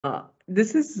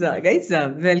This is guys.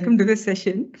 Welcome to this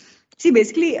session. See,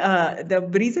 basically, the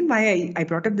reason why I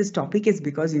brought up this topic is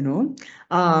because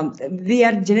we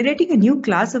are generating a new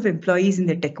class of employees in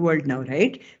the tech world now,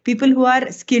 right? People who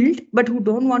are skilled but who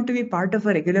don't want to be part of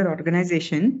a regular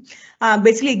organization.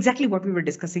 Basically, exactly what we were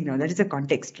discussing now. That is the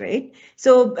context, right?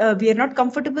 So we are not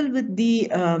comfortable with the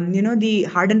the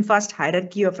hard and fast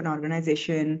hierarchy of an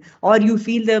organization, or you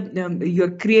feel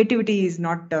your creativity is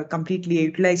not completely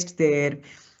utilized there,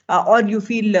 or you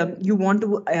feel you want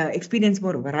to experience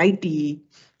more variety.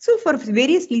 So for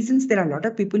various reasons, there are a lot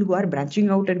of people who are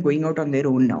branching out and going out on their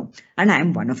own now, and I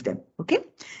am one of them. Okay,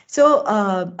 so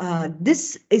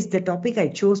this is the topic I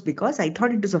chose because I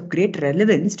thought it was of great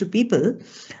relevance to people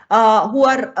who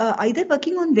are either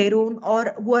working on their own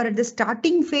or who are at the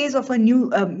starting phase of a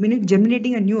new,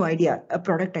 germinating a new idea, a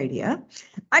product idea,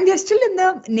 and they're still in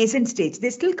the nascent stage. They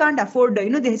still can't afford,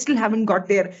 they still haven't got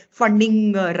their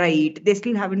funding right. They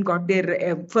still haven't got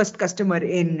their first customer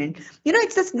in, and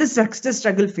it's just the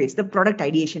struggle phase, the product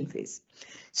ideation phase.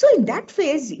 So in that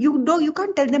phase, you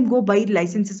can't tell them go buy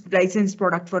licensed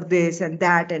product for this and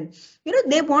that, and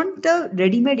they want the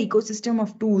ready-made ecosystem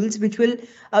of tools which will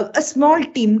a small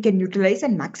team can utilize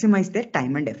and maximize their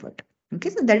time and effort. Okay,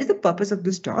 so that is the purpose of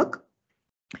this talk.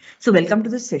 So welcome to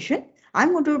this session.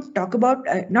 I'm going to talk about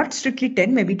not strictly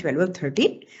 10, maybe 12 or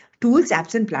 13 tools,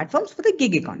 apps, and platforms for the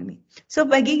gig economy. So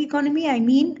by gig economy, I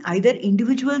mean either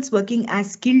individuals working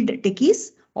as skilled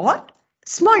techies or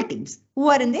small teams who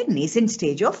are in their nascent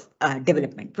stage of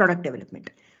development, product development.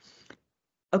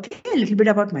 Okay, a little bit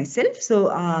about myself. So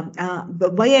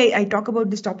why I talk about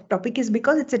this topic is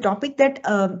because it's a topic that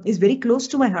is very close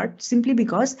to my heart, simply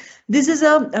because this is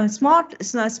a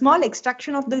small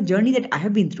extraction of the journey that I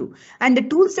have been through. And the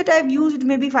tools that I've used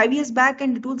maybe 5 years back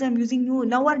and the tools I'm using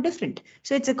now are different.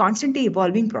 So it's a constantly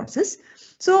evolving process.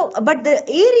 So, but the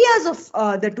areas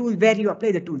of the tool where you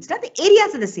apply the tools, now the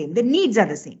areas are the same, the needs are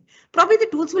the same. Probably the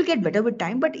tools will get better with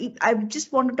time, but I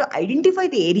just wanted to identify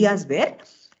the areas where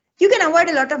you can avoid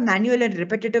a lot of manual and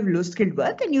repetitive low-skilled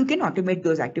work, and you can automate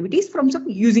those activities from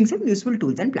using some useful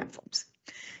tools and platforms.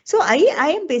 So I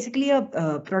am basically a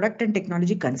product and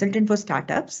technology consultant for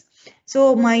startups.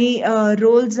 So my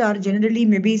roles are generally,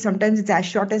 maybe sometimes it's as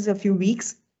short as a few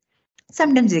weeks.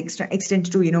 Sometimes it extends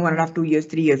to 1.5, 2 years,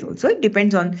 3 years also. It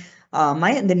depends on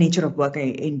the nature of work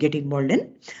I get involved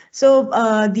in. So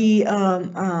the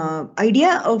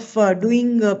idea of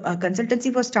doing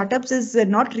consultancy for startups is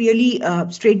not really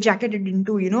straitjacketed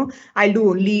into, I'll do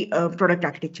only product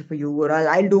architecture for you, or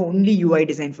I'll do only UI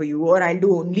design for you, or I'll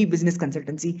do only business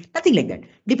consultancy. Nothing like that.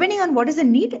 Depending on what is the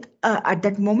need at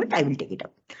that moment, I will take it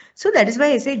up. So that is why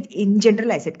I said, in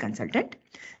general, I said consultant.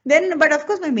 Then, but of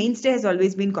course, my mainstay has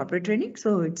always been corporate training.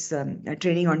 So it's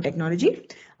training on technology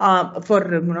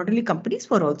for not only companies,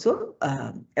 for also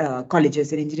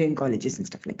colleges and engineering colleges and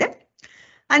stuff like that.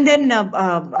 And then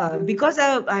because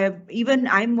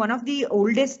I'm one of the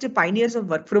oldest pioneers of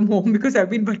work from home, because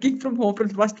I've been working from home for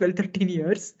the past 12, 13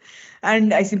 years,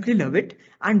 and I simply love it.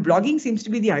 And blogging seems to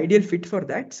be the ideal fit for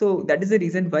that. So that is the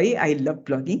reason why I love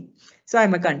blogging. So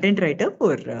I'm a content writer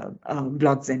for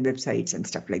blogs and websites and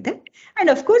stuff like that. And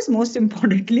of course, most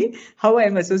importantly, how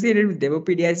I'm associated with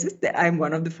Devopedia is that I'm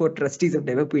one of the 4 trustees of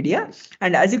Devopedia.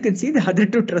 And as you can see, the other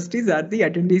 2 trustees are the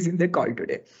attendees in the call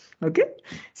today. Okay,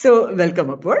 so welcome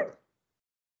aboard.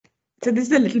 So this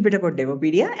is a little bit about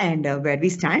Devopedia and where we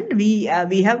stand. We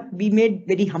made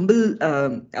very humble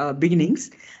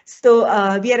beginnings. So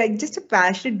we are just a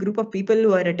passionate group of people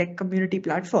who are a tech community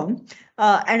platform,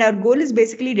 and our goal is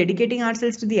basically dedicating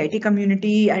ourselves to the IT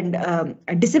community and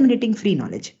disseminating free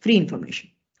knowledge, free information.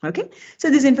 Okay,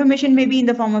 so this information may be in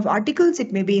the form of articles,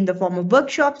 it may be in the form of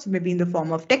workshops, maybe in the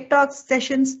form of tech talks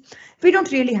sessions. We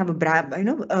don't really have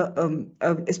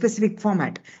a specific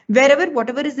format. Wherever,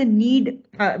 whatever is the need,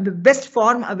 the best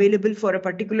form available for a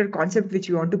particular concept which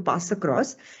you want to pass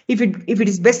across. If it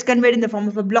is best conveyed in the form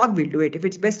of a blog, we'll do it. If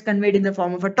it's best conveyed in the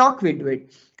form of a talk, we'll do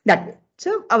it that way.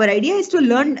 So our idea is to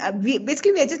learn. We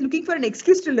are just looking for an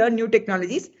excuse to learn new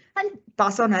technologies and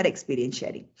pass on our experience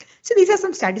sharing. So these are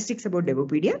some statistics about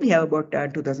Devopedia. We have about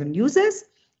 2,000 users,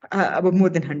 about more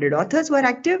than 100 authors who are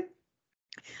active.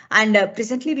 And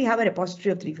presently we have a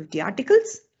repository of 350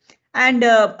 articles. And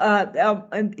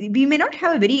we may not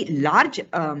have a very large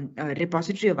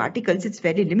repository of articles, it's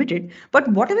fairly limited, but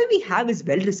whatever we have is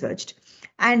well researched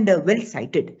and well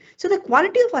cited. So the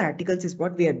quality of our articles is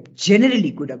what we are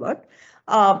generally good about.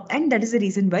 And that is the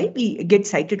reason why we get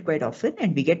cited quite often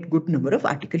and we get good number of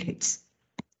article hits.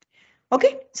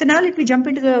 Okay, so now let me jump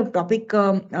into the topic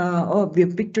we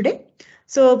have picked today.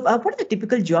 So what are the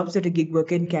typical jobs that a gig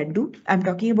worker can do? I'm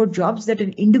talking about jobs that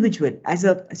an individual as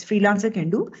freelancer can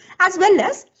do, as well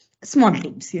as small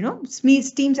teams,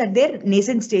 teams at their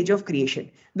nascent stage of creation,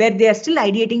 where they are still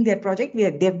ideating their project,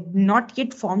 where they have not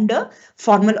yet formed a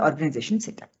formal organization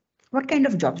setup. What kind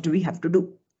of jobs do we have to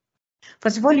do?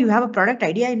 First of all, you have a product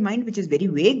idea in mind, which is very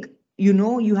vague.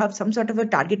 You have some sort of a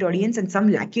target audience and some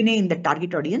lacunae in the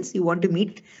target audience. You want to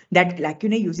meet that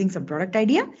lacunae using some product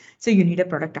idea. So you need a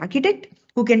product architect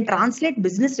who can translate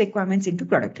business requirements into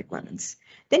product requirements.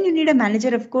 Then you need a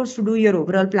manager, of course, to do your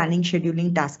overall planning,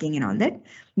 scheduling, tasking, and all that.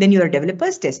 Then your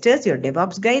developers, testers, your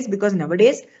DevOps guys, because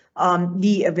nowadays,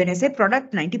 when I say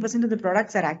product, 90% of the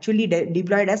products are actually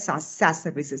deployed as SaaS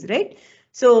services, right?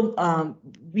 So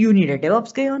you need a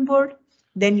DevOps guy on board.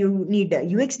 Then you need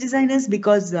UX designers,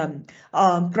 because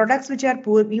products which are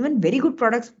poor, even very good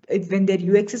products, when their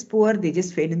UX is poor, they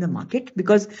just fail in the market,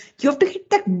 because you have to hit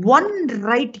that one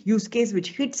right use case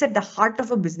which hits at the heart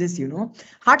of a business,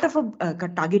 heart of a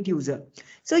target user.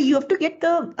 So you have to get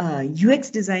the UX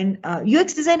design.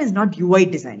 UX design is not UI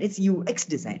design, it's UX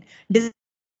design.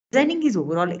 Designing his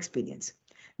overall experience.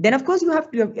 Then, of course, you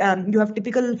have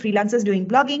typical freelancers doing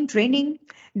blogging, training.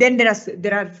 Then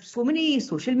there are so many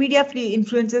social media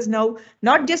influencers now,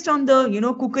 not just on the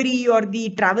cookery or the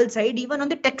travel side, even on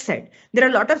the tech side. There are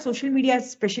a lot of social media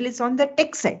specialists on the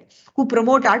tech side who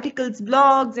promote articles,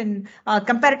 blogs, and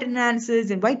comparative analysis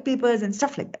and white papers and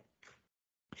stuff like that.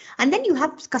 And then you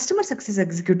have customer success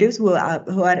executives who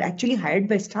are actually hired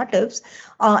by startups,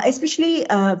 especially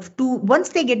to once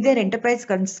they get their enterprise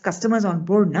customers on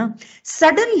board,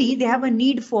 suddenly they have a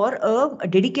need for a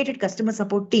dedicated customer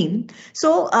support team.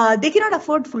 So they cannot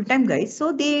afford full-time guys.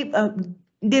 So they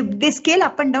scale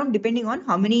up and down depending on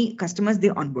how many customers they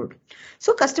onboard.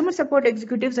 So customer support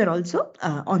executives are also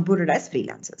onboarded as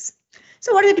freelancers.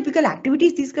 So what are the typical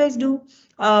activities these guys do?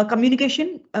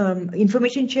 Communication,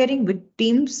 information sharing with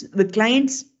teams, with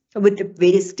clients, with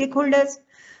various stakeholders,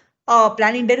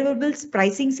 planning deliverables,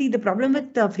 pricing. See, the problem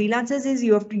with freelancers is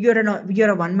you're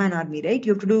a one-man army, right?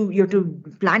 You have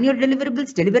to plan your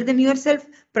deliverables, deliver them yourself,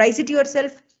 price it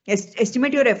yourself,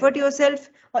 estimate your effort yourself,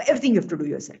 everything you have to do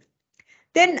yourself.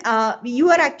 Then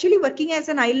you are actually working as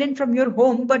an island from your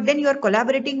home, but then you are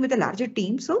collaborating with a larger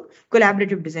team. So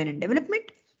collaborative design and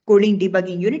development, coding,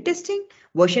 debugging, unit testing,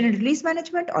 version and release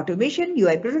management, automation,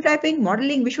 UI prototyping,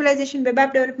 modeling, visualization, web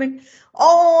app development.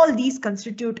 All these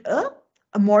constitute a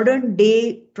modern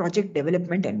day project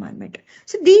development environment.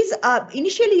 So these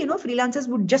initially, freelancers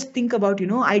would just think about,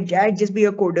 I'd just be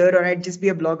a coder, or I'd just be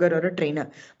a blogger or a trainer.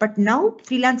 But now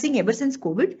freelancing ever since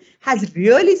COVID has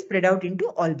really spread out into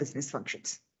all business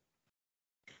functions.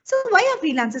 So why are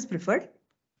freelancers preferred?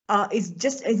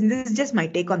 This is just my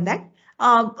take on that.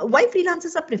 Why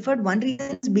freelancers are preferred? One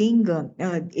reason is being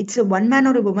it's a one man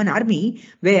or a woman army,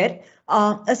 where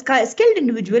a skilled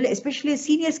individual, especially a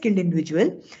senior skilled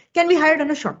individual, can be hired on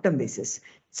a short term basis.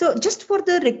 So just for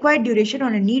the required duration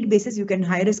on a need basis, you can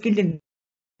hire a skilled individual.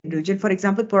 For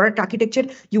example, product architecture,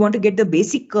 you want to get the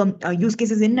basic use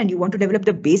cases in, and you want to develop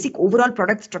the basic overall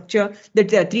product structure, the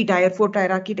 3-tier,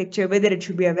 4-tier architecture, whether it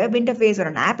should be a web interface or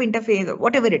an app interface or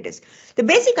whatever it is. The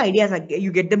basic ideas are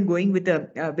you get them going with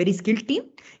a very skilled team,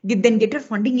 then get your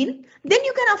funding in, then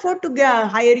you can afford to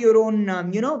hire your own,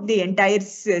 the entire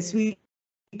suite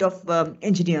of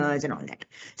engineers and all that.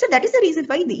 So that is the reason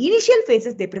why in the initial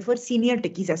phases, they prefer senior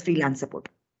techies as freelance support.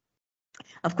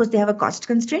 Of course, they have a cost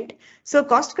constraint. So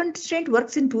cost constraint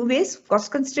works in two ways.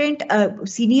 Cost constraint,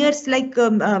 seniors like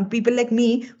people like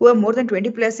me who have more than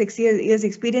 20 plus 6 years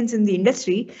experience in the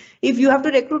industry. If you have to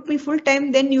recruit me full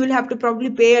time, then you will have to probably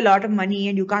pay a lot of money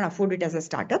and you can't afford it as a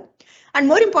startup. And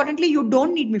more importantly, you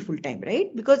don't need me full time,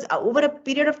 right? Because over a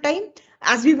period of time,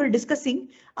 as we were discussing,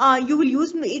 you will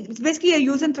use me. It's basically a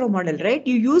use and throw model, right?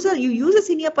 You use a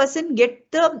senior person, get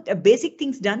the basic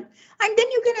things done, and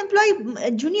then you can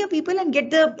employ junior people and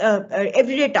get the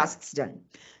everyday tasks done.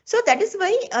 So that is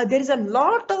why there is a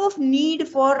lot of need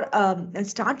for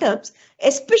startups,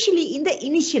 especially in the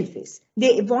initial phase.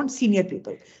 They want senior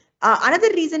people. Another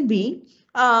reason being,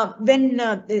 when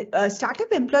a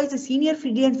startup employs a senior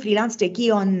freelance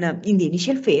techie on in the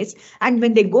initial phase, and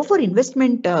when they go for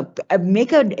investment,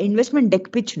 make an investment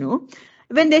deck pitch,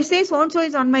 when they say so and so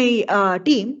is on my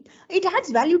team, it adds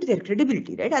value to their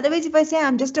credibility, right? Otherwise, if I say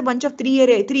I'm just a bunch of 3-year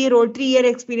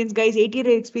experience guys, 8-year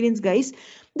experience guys,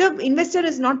 the investor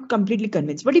is not completely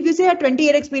convinced. But if you say a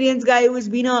 20-year experience guy who has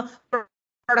been a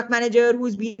product manager,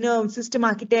 who's been a system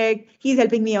architect, he's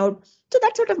helping me out. So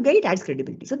that sort of guy, it adds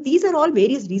credibility. So these are all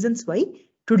various reasons why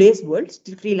today's world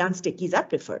freelance techies are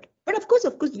preferred. But of course,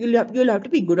 you'll have to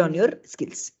be good on your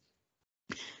skills.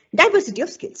 Diversity of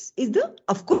skills is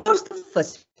of course, the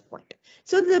first point.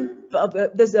 So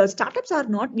the startups are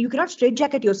not, you cannot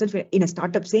straitjacket yourself in a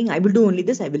startup saying, I will do only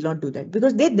this, I will not do that,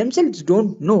 because they themselves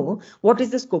don't know what is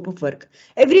the scope of work.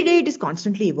 Every day it is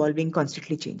constantly evolving,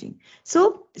 constantly changing.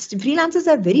 So freelancers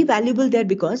are very valuable there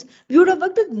because you would have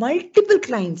worked with multiple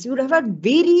clients, you would have had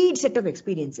varied set of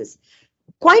experiences.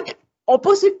 Quite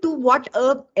opposite to what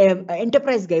a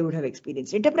enterprise guy would have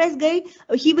experienced. Enterprise guy,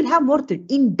 he will have more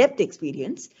in-depth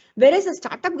experience, whereas a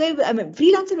startup guy, I mean,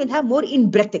 freelancer will have more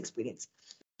in-breadth experience.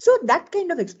 So that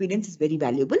kind of experience is very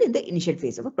valuable in the initial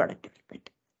phase of a product development.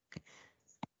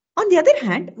 On the other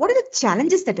hand, what are the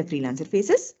challenges that a freelancer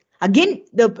faces? Again,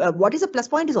 what is a plus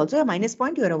point is also a minus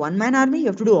point. You are a one-man army. You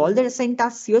have to do all the assigned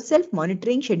tasks yourself: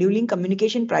 monitoring, scheduling,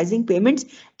 communication, pricing, payments,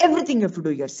 everything you have to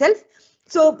do yourself.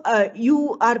 So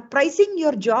you are pricing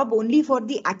your job only for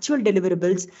the actual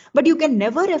deliverables, but you can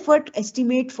never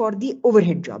estimate for the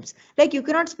overhead jobs. Like you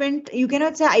cannot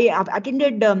say I have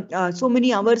attended so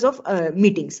many hours of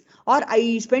meetings, or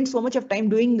I spent so much of time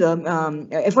doing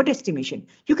effort estimation.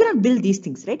 You cannot bill these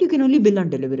things, right? You can only bill on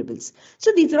deliverables.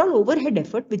 So these are all overhead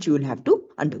effort which you will have to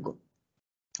undergo.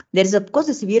 There is, of course,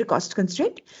 a severe cost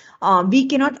constraint. We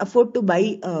cannot afford to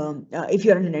buy, if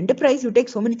you're in an enterprise, you take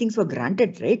so many things for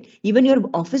granted, right? Even your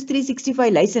Office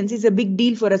 365 license is a big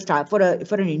deal for for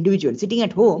an individual sitting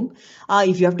at home.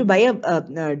 If you have to buy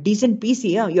a decent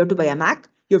PC, you have to buy a Mac.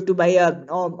 You have to buy a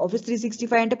Office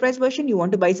 365 enterprise version. You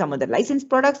want to buy some other licensed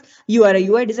products. You are a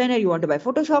UI designer. You want to buy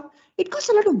Photoshop. It costs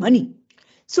a lot of money.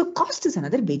 So cost is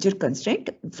another major constraint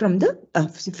from the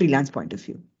freelance point of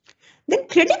view. Then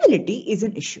credibility is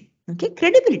an issue. Okay,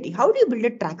 credibility. How do you build a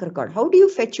track record? How do you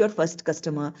fetch your first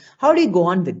customer? How do you go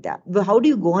on with that? How do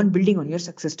you go on building on your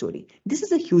success story? This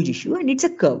is a huge issue and it's a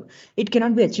curve. It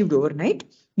cannot be achieved overnight.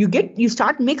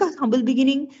 Make a humble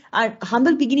beginning, and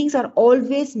humble beginnings are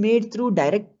always made through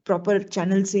direct, proper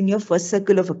channels in your first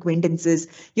circle of acquaintances.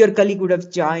 Your colleague would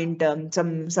have joined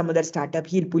some other startup,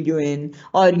 he'll pull you in,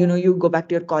 or you go back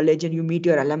to your college and you meet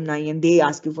your alumni and they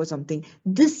ask you for something.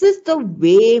 This is the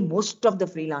way most of the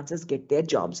freelancers get their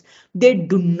jobs. They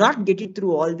do not get it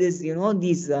through all this,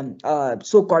 these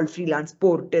so-called freelance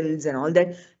portals and all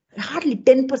that. Hardly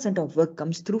 10% of work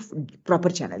comes through proper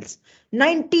channels.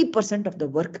 90% of the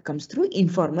work comes through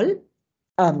informal,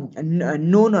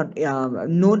 known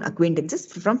acquaintances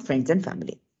from friends and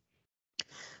family.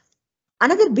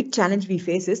 Another big challenge we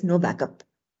face is no backup.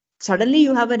 Suddenly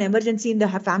you have an emergency in the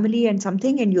family and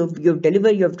something, and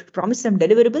you've promised some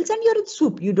deliverables and you're in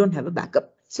soup. You don't have a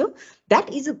backup. So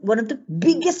that is one of the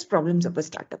biggest problems of a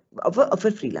startup, of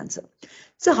a freelancer.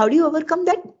 So how do you overcome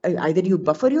that? Either you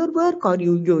buffer your work, or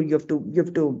you have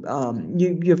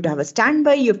to have a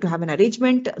standby. You have to have an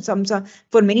arrangement.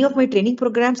 For many of my training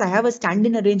programs, I have a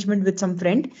stand-in arrangement with some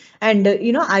friend, and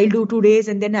I'll do 2 days,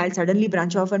 and then I'll suddenly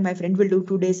branch off, and my friend will do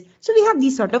 2 days. So we have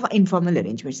these sort of informal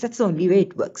arrangements. That's the only way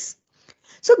it works.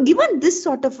 So given this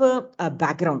sort of a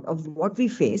background of what we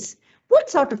face, what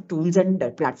sort of tools and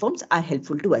platforms are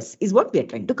helpful to us is what we are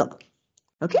trying to cover.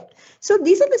 Okay, so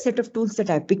these are the set of tools that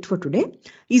I picked for today.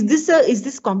 Is this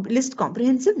list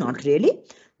comprehensive? Not really.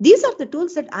 These are the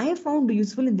tools that I have found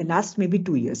useful in the last maybe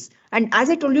 2 years. And as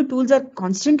I told you, tools are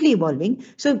constantly evolving.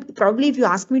 So probably if you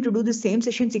ask me to do the same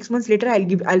session 6 months later,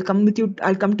 I'll come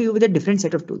to you with a different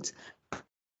set of tools.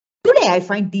 Today, I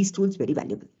find these tools very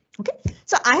valuable. Okay,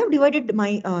 so I have divided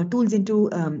my tools into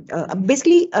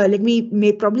basically, let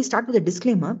me probably start with a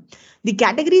disclaimer. The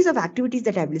categories of activities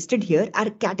that I've listed here are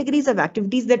categories of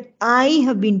activities that I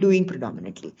have been doing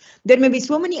predominantly. There may be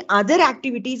so many other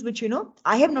activities which,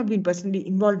 I have not been personally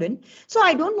involved in. So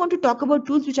I don't want to talk about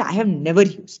tools which I have never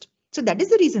used. So that is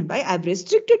the reason why I've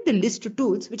restricted the list to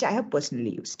tools which I have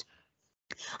personally used.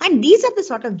 And these are the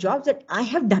sort of jobs that I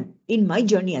have done in my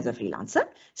journey as a freelancer.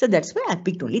 So that's why I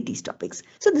picked only these topics.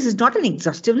 So this is not an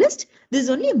exhaustive list. This is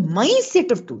only my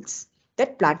set of tools,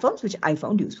 that platforms which I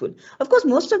found useful. Of course,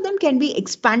 most of them can be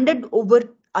expanded over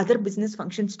other business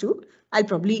functions too. I'll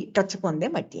probably touch upon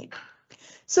them at the end.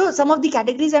 So some of the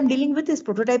categories I'm dealing with is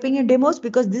prototyping and demos,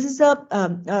 because this is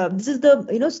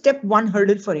the step one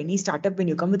hurdle for any startup when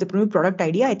you come with a new product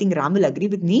idea. I think Ram will agree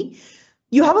with me.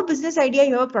 You have a business idea,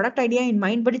 you have a product idea in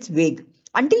mind, but it's vague.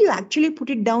 Until you actually put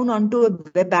it down onto a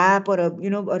web app or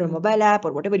or a mobile app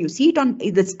or whatever, you see it on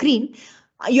the screen,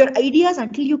 your ideas,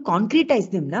 until you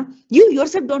concretize them, you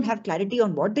yourself don't have clarity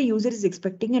on what the user is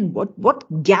expecting and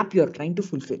what gap you're trying to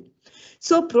fulfill.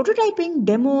 So prototyping,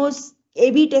 demos,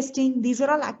 A/B testing, these are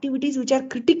all activities which are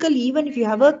critical even if you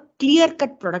have a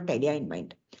clear-cut product idea in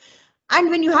mind. And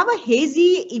when you have a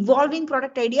hazy, evolving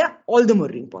product idea, all the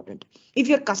more important. If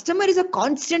your customer is a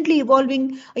constantly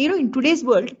evolving, in today's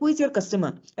world, who is your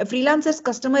customer? A freelancer's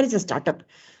customer is a startup.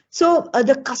 So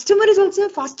the customer is also a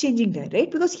fast changing guy, right?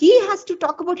 Because he has to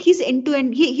talk about his end to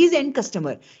end, his end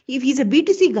customer. If he's a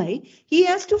B2C guy, he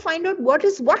has to find out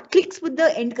what clicks with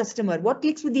the end customer, what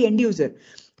clicks with the end user.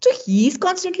 So he is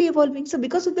constantly evolving. So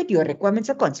because of that, your requirements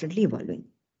are constantly evolving.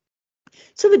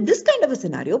 So with this kind of a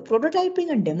scenario,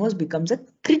 prototyping and demos becomes a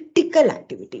critical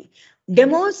activity.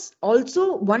 Demos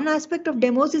also, one aspect of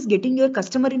demos is getting your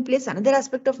customer in place. Another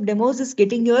aspect of demos is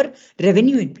getting your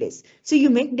revenue in place. So you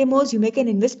make demos, you make an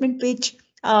investment pitch.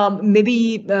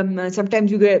 Maybe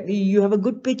sometimes you have a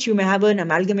good pitch, you may have an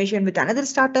amalgamation with another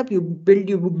startup, you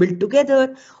build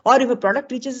together, or if a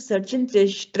product reaches a certain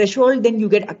threshold, then you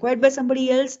get acquired by somebody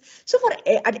else. So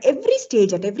at every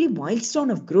stage, at every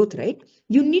milestone of growth, right,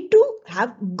 you need to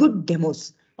have good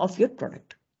demos of your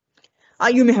product.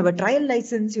 You may have a trial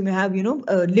license, you may have,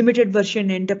 a limited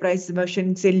version, enterprise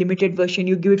version, say limited version,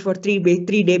 you give it for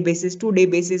 3-day basis, 2-day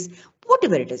basis,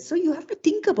 whatever it is. So you have to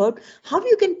think about how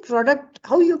you can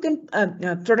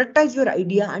productize your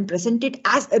idea and present it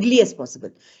as early as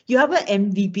possible. You have a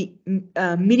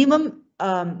MVP, minimum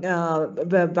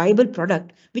viable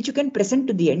product, which you can present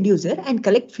to the end user and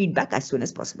collect feedback as soon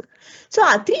as possible. So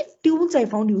 3 tools I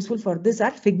found useful for this are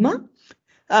Figma,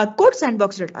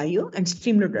 CodeSandbox.io and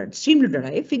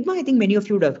Streamlit.io. Figma, I think many of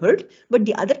you would have heard, but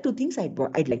the other 2 things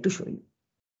I'd like to show you.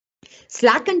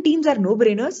 Slack and Teams are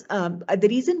no-brainers. The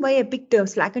reason why I picked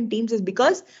Slack and Teams is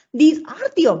because these are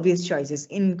the obvious choices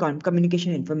in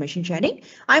communication information sharing.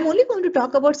 I'm only going to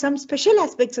talk about some special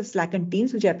aspects of Slack and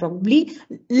Teams, which are probably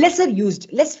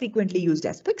less frequently used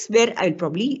aspects, where I'll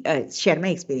probably share my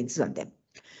experiences on them.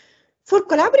 For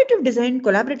collaborative design,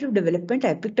 collaborative development,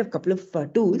 I picked up a couple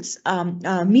of tools.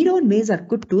 Miro and Maze are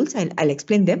good tools. I'll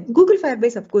explain them. Google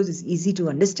Firebase, of course, is easy to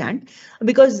understand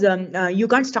because you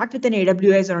can't start with an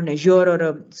AWS or an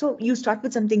Azure so you start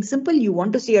with something simple. You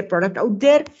want to see your product out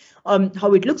there,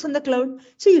 how it looks on the cloud.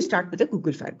 So you start with a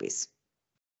Google Firebase.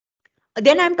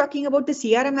 Then I'm talking about the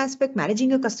CRM aspect,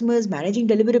 managing your customers, managing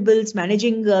deliverables,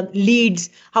 managing leads.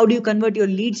 How do you convert your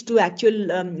leads to actual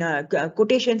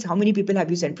quotations? How many people have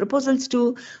you sent proposals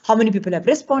to? How many people have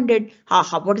responded?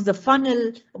 What is the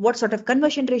funnel? What sort of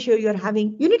conversion ratio you're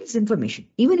having? You need this information.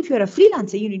 Even if you're a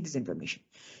freelancer, you need this information.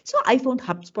 So I found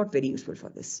HubSpot very useful for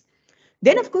this.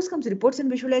 Then, of course, comes reports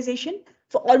and visualization.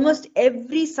 For almost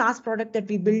every SaaS product that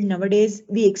we build nowadays,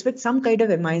 we expect some kind of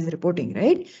MIS reporting,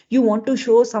 right? You want to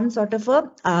show some sort of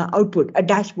a output, a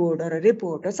dashboard or a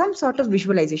report or some sort of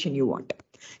visualization you want.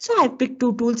 So I picked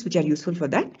 2 tools which are useful for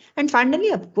that. And finally,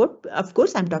 of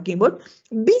course, I'm talking about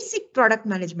basic product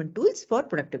management tools for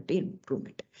productivity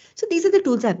improvement. So these are the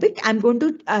tools I picked. I'm going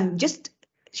to just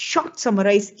short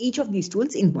summarize each of these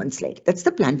tools in one slide. That's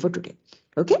the plan for today.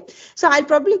 Okay, so I'll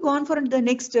probably go on for the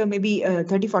next maybe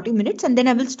 30-40 minutes and then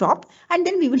I will stop and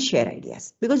then we will share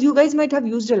ideas because you guys might have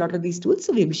used a lot of these tools.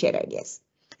 So we will share ideas.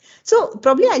 So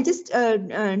probably I'll just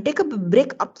take a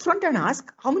break up front and ask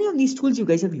how many of these tools you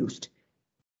guys have used.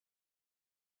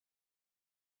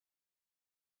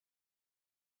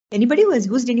 Anybody who has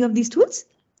used any of these tools?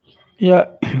 Yeah,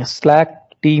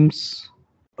 Slack, Teams.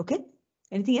 Okay,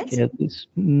 anything else? Yeah,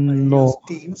 no.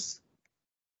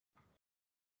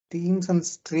 Teams and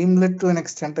Streamlit to an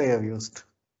extent I have used.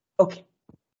 Okay,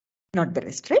 not the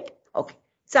rest, right? Okay,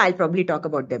 so I'll probably talk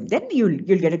about them. Then you'll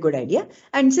get a good idea.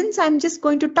 And since I'm just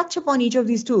going to touch upon each of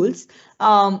these tools,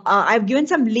 I've given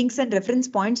some links and reference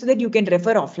points so that you can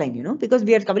refer offline. Because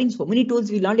we are covering so many tools,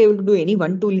 we're not able to do any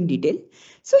one tool in detail.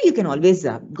 So you can always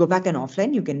go back and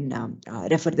offline. You can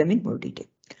refer them in more detail.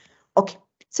 Okay,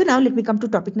 so now let me come to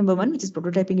topic number 1, which is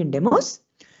prototyping and demos.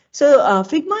 So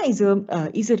Figma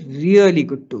is a really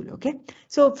good tool. Okay,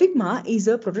 so Figma is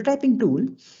a prototyping tool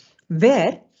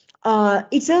where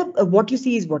it's what you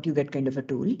see is what you get kind of a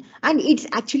tool, and it's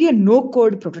actually a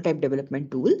no-code prototype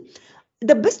development tool.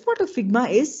 The best part of Figma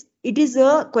is it is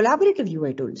a collaborative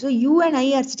UI tool. So you and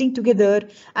I are sitting together,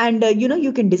 and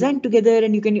you can design together,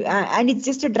 and you can and it's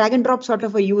just a drag and drop sort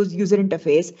of a user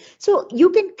interface. So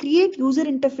you can create user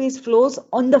interface flows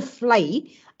on the fly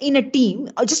in a team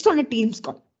or just on a Teams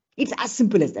call. It's as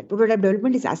simple as that. Prototype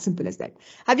development is as simple as that.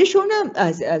 I've just shown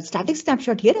a static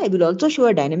snapshot here. I will also show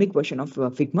a dynamic version of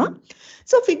Figma.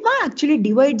 So Figma actually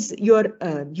divides your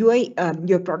UI,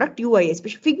 your product UI,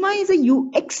 especially Figma is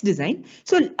a UX design.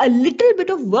 So a little bit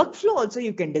of workflow also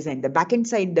you can design. The backend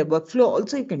side, the workflow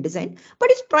also you can design, but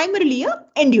it's primarily a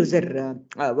end user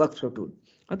workflow tool.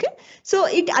 Okay, so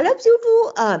it allows you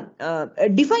to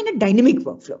define a dynamic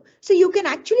workflow. So you can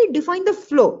actually define the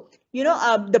flow.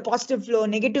 the positive flow,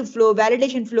 negative flow,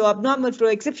 validation flow, abnormal flow,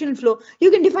 exceptional flow.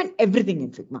 You can define everything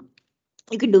in Figma.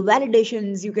 You can do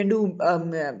validations, you can do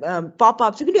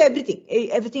pop-ups, you can do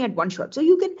everything at one shot. So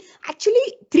you can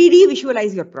actually 3D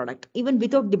visualize your product even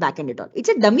without the backend at all. It's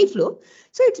a dummy flow.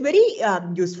 So it's very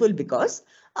useful because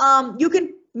you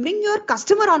can bring your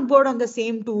customer on board on the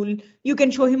same tool. You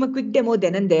can show him a quick demo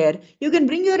then and there. You can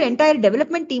bring your entire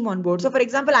development team on board. So for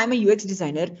example, I'm a UX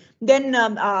designer. Then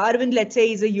Arvind, let's say,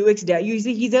 is a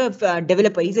he's a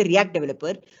developer, he's a React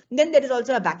developer. Then there is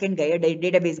also a backend guy, a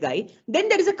database guy. Then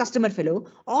there is a customer fellow.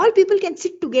 All people can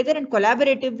sit together and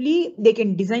collaboratively, they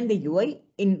can design the UI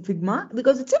in Figma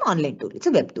because it's an online tool. It's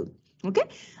a web tool. Okay.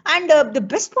 And the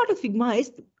best part of Figma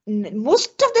is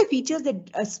most of the features that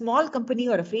a small company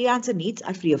or a freelancer needs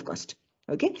are free of cost.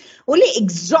 Okay. Only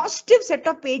exhaustive set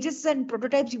of pages and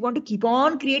prototypes you want to keep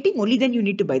on creating, only then you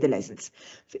need to buy the license.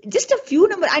 Just a few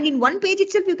number, and in one page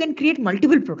itself, you can create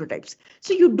multiple prototypes.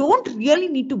 So you don't really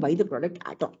need to buy the product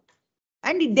at all.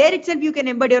 And there itself, you can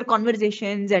embed your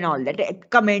conversations and all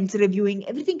that, comments, reviewing,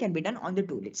 everything can be done on the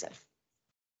tool itself.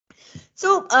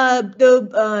 So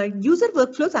the user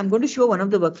workflows, I'm going to show one of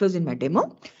the workflows in my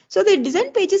demo. So the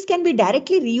design pages can be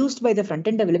directly reused by the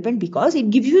front-end development because it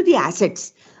gives you the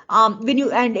assets.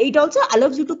 And it also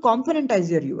allows you to componentize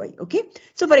your UI. Okay.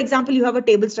 So for example, you have a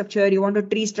table structure, you want a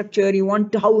tree structure, you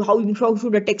want to, how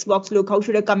should a text box look? How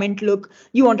should a comment look?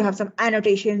 You want to have some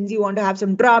annotations, you want to have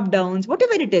some drop downs,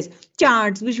 whatever it is,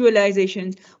 charts,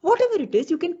 visualizations, whatever it is,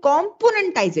 you can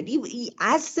componentize it.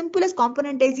 As simple as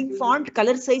componentizing font,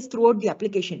 color size throughout the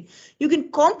application. You can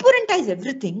componentize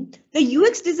everything. The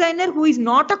UX designer who is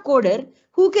not a coder,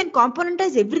 who can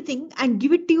componentize everything and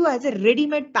give it to you as a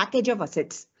ready-made package of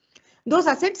assets. Those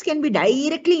assets can be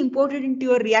directly imported into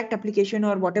your React application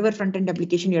or whatever front-end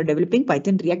application you're developing,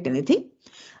 Python, React, anything.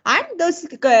 And those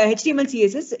HTML,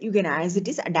 CSS, you can, as it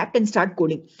is, adapt and start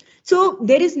coding. So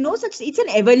there is no such, it's an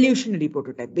evolutionary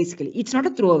prototype, basically. It's not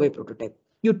a throwaway prototype.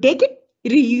 You take it,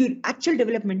 your actual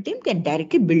development team can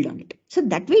directly build on it. So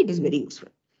that way it is very useful.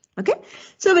 Okay.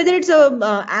 So whether it's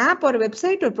a app or a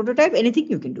website or prototype,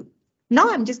 anything you can do. Now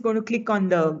I'm just going to click on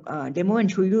the demo and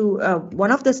show you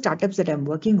one of the startups that I'm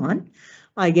working on.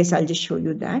 I guess I'll just show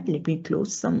you that. Let me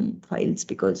close some files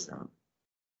because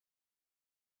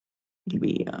it'll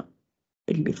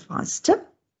be faster.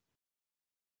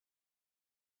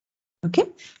 Okay,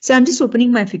 so I'm just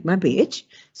opening my Figma page.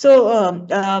 So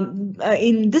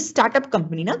in this startup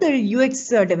company now, the UX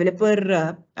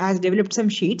developer has developed some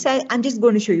sheets. I'm just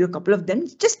going to show you a couple of them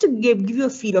just to give you a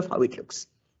feel of how it looks.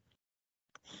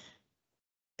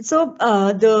 So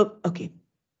okay.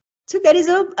 So there is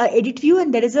a edit view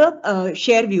and there is a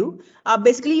share view.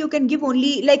 Basically, you can give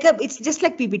only like it's just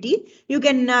like PPT. You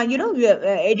can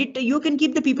edit. You can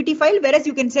keep the PPT file, whereas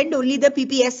you can send only the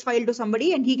PPS file to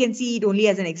somebody and he can see it only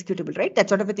as an executable, right? That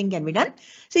sort of a thing can be done.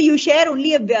 So you share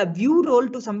only a view role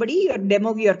to somebody, your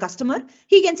demo, your customer.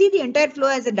 He can see the entire flow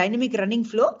as a dynamic running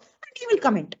flow. And he will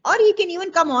comment, or he can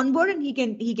even come on board and he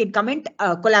can comment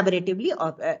collaboratively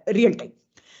or real time.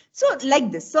 So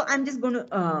like this, so I'm just going to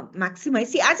maximize.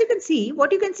 See, as you can see,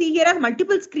 what you can see here are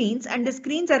multiple screens and the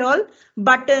screens are all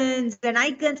buttons and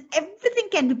icons. Everything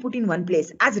can be put in one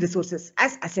place as resources,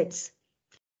 as assets.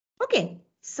 Okay,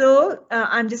 so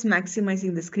I'm just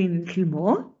maximizing the screen a little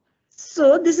more.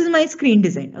 So this is my screen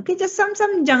design. Okay, just some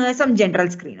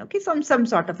general screen. Okay, some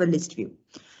sort of a list view.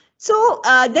 So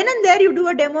then and there you do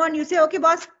a demo and you say, okay,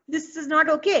 boss, this is not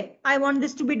okay. I want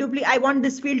this to be I want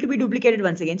this field to be duplicated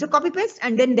once again. So copy paste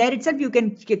and then there itself you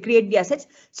can create the assets.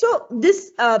 So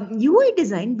this UI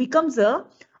design becomes a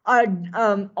on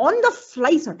the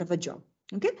fly sort of a job.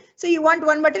 Okay, so you want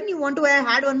one button, you want to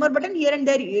add one more button here and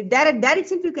there. There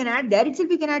itself you can add. There itself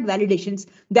you can add validations.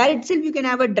 There itself you can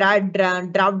have a drop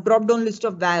down list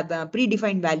of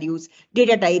predefined values,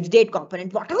 data types, date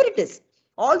component, whatever it is.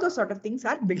 All those sort of things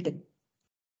are built in.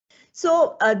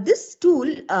 So this tool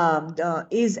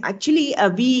is actually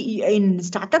in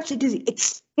startups it is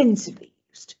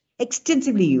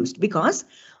extensively used because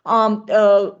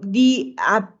the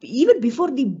app, even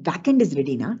before the backend is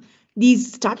ready now,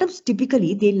 these startups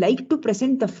typically they like to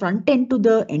present the front end to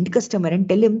the end customer and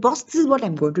tell him, boss, this is what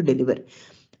I'm going to deliver.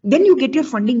 Then you get your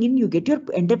funding in, you get your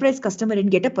enterprise customer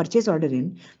in, get a purchase order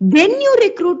in. Then you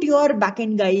recruit your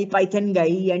backend guy, Python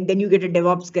guy, and then you get a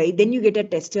DevOps guy, then you get a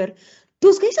tester.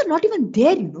 Those guys are not even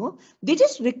there, you know. They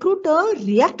just recruit a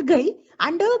React guy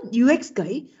and a UX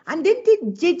guy, and then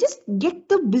they just get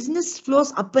the business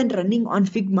flows up and running on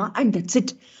Figma, and that's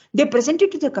it. They present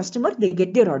it to the customer, they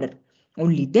get their order.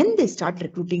 Only then they start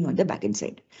recruiting on the backend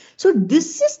side. So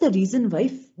this is the reason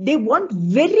why they want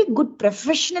very good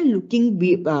professional looking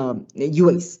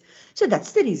UIs. So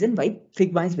that's the reason why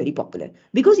Figma is very popular,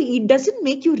 because it doesn't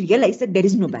make you realize that there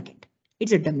is no backend.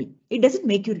 It's a dummy. It doesn't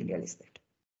make you realize that.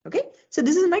 Okay, so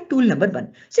this is my tool number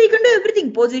 1. So you can do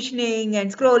everything, positioning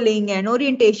and scrolling and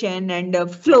orientation and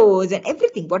flows and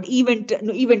everything. What event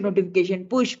notification,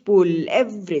 push, pull,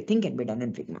 everything can be done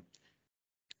in Figma.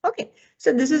 Okay,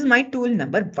 so this is my tool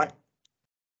number 1.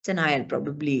 So now I'll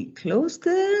probably close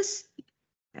this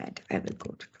and I will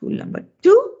go to tool number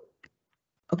 2.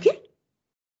 Okay,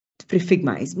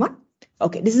 Figma is 1.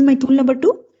 Okay, this is my tool number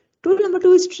 2. Tool number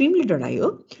 2 is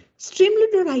Streamlit.io.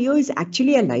 Streamlit.io is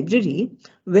actually a library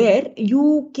where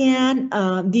you can,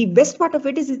 the best part of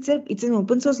it is it's an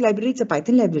open source library, it's a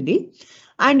Python library,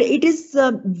 and it is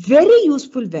very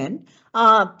useful when,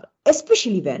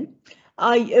 especially when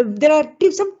there are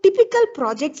some typical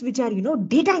projects which are,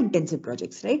 data intensive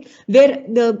projects, right? Where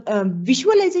the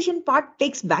visualization part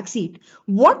takes backseat.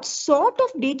 What sort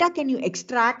of data can you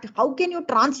extract? How can you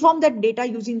transform that data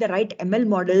using the right ML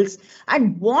models?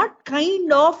 And what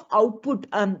kind of output,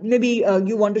 maybe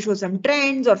you want to show some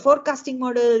trends or forecasting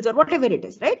models or whatever it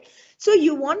is, right? So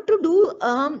you want to do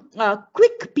a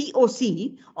quick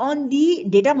POC on the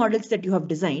data models that you have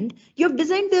designed. You have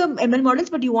designed the ML models,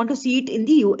 but you want to see it in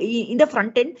the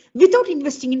front end without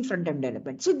investing in front end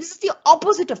development. So this is the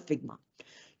opposite of Figma.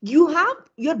 You have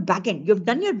your backend, you've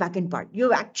done your backend part,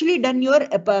 you've actually done your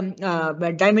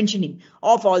dimensioning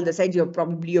of all the sides. You've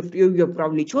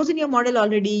probably chosen your model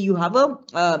already, you have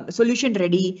a solution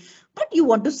ready, but you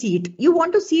want to see it. You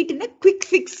want to see it in a quick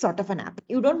fix sort of an app.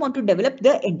 You don't want to develop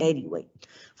the entire UI.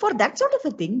 For that sort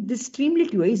of a thing, this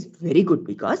Streamlit UI is very good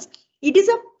because it is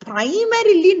a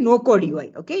primarily no-code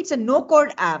UI. Okay, it's a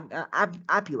no-code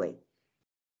app UI.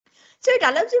 So it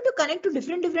allows you to connect to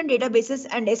different databases,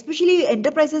 and especially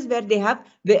enterprises where they have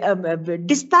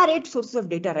disparate sources of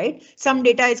data, right? Some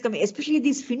data is coming, especially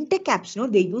these fintech apps,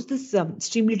 they use this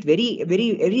Streamlit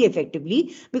very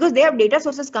effectively, because they have data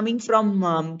sources coming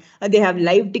from, they have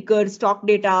live tickers, stock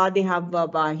data, they have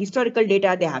historical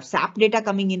data, they have SAP data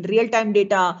coming in, real-time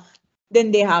data.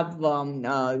 Then they have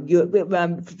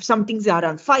some things are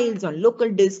on files, on local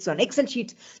disks, on Excel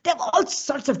sheets. They have all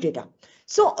sorts of data.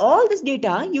 So all this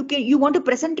data, you want to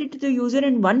present it to the user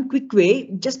in one quick way,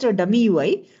 just a dummy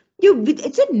UI.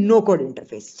 It's a no-code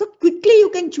interface. So quickly you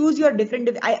can choose your different.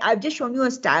 I've just shown you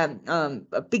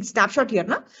a big snapshot here.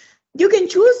 Now you can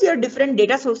choose your different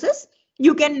data sources.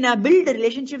 You can build the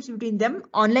relationships between them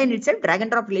online itself, drag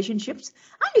and drop relationships,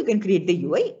 and you can create the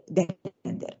UI there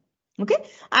and there. Okay,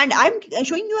 and I'm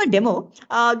showing you a demo.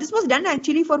 This was done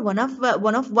actually for one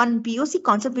POC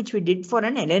concept which we did for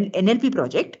an NLP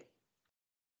project.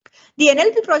 The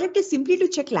NLP project is simply to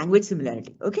check language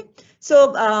similarity. Okay,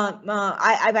 so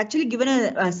I've actually given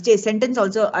a sentence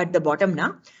also at the bottom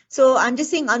now. So I'm just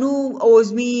saying Anu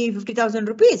owes me 50,000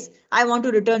 rupees. I want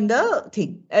to return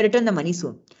the money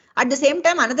soon. At the same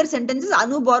time, another sentence is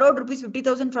Anu borrowed rupees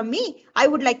 50,000 from me. I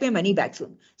would like my money back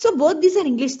soon. So both these are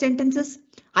English sentences.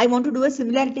 I want to do a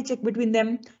similarity check between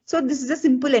them. So this is a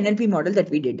simple NLP model that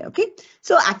we did. Okay.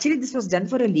 So actually this was done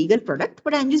for a legal product,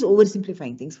 but I'm just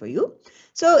oversimplifying things for you.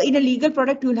 So in a legal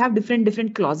product, you will have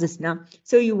different clauses now.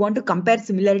 So you want to compare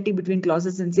similarity between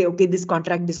clauses and say, okay, this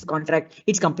contract, it's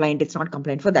compliant, it's not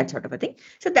compliant, for that sort of a thing.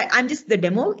 So that the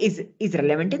demo is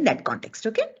relevant in that context.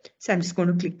 Okay. So I'm just going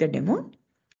to click the demo.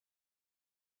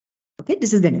 Okay,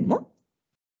 this is the demo.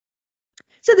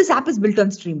 So this app is built on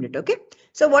Streamlit. Okay,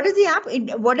 so what is the app?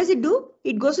 What does it do?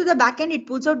 It goes to the backend. It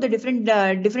pulls out the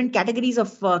different categories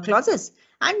of clauses,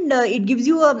 and it gives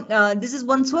you this is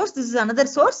one source, this is another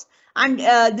source, and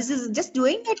this is just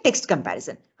doing a text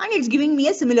comparison, and it's giving me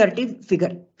a similarity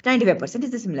figure. 95% is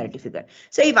the similarity figure.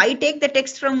 So if I take the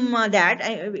text from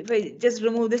if I just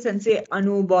remove this and say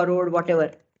Anu borrowed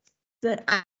whatever,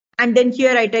 and then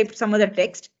here I type some other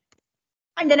text.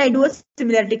 And then I do a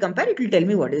similarity compare, it will tell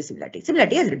me what is the similarity.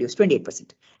 Similarity has reduced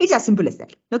 28%. It's as simple as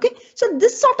that. Okay. So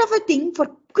this sort of a thing for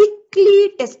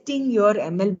quickly testing your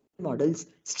ML models,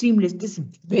 Streamlit is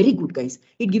very good, guys.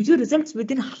 It gives you results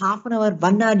within half an hour,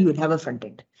 1 hour, you will have a front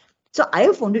end. So I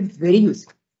have found it very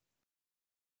useful.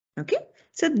 Okay.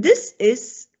 So this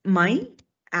is my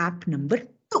app number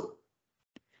 2.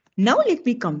 Now let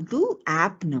me come to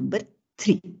app number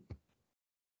 3.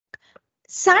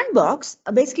 Sandbox,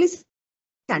 basically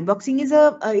sandboxing is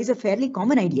a fairly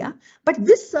common idea, but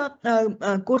this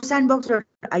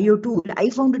CodeSandbox.io tool, I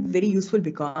found it very useful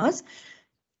because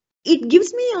it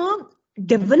gives me a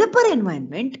developer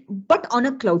environment, but on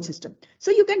a cloud system.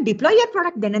 So you can deploy your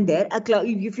product then and there. A cloud,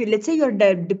 if you, let's say you're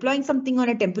deploying something on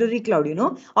a temporary cloud,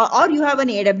 or you have an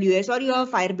AWS or you have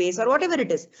Firebase or whatever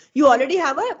it is, you already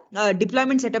have a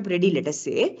deployment setup ready, let us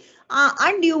say,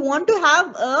 and you want to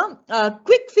have a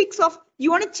quick fix of, you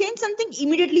want to change something,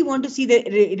 immediately want to see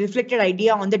the reflected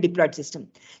idea on the deployed system.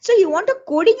 So you want a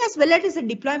coding as well as a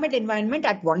deployment environment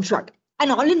at one shot,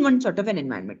 an all-in-one sort of an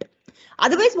environment.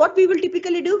 Otherwise, what we will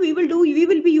typically do, we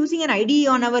will be using an IDE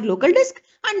on our local disk,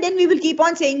 and then we will keep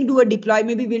on saying do a deploy.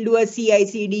 Maybe we'll do a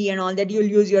CI/CD and all that. You'll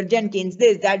use your Jenkins,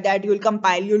 this, that. You'll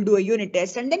compile, you'll do a unit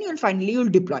test, and then you'll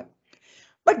deploy.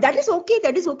 But that is okay.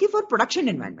 That is okay for production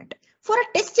environment. For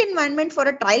a test environment, for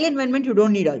a trial environment, you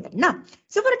don't need all that. Now,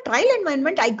 so for a trial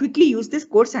environment, I quickly use this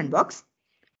code sandbox.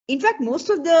 In fact, most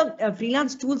of the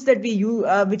freelance tools that we use,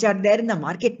 which are there in the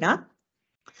market now,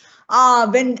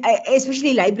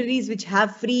 especially libraries which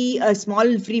have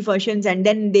small free versions, and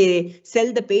then they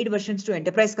sell the paid versions to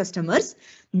enterprise customers,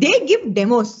 they give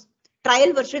demos,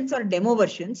 trial versions or demo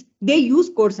versions. They use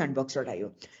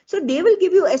codesandbox.io. So they will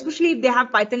give you, especially if they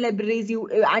have Python libraries,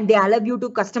 and they allow you to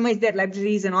customize their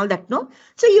libraries and all that. No,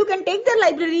 so you can take their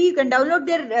library, you can download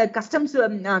their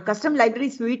custom library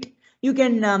suite. You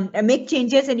can make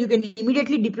changes and you can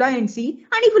immediately deploy and see.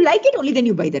 And if you like it, only then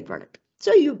you buy that product.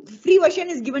 So free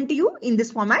version is given to you in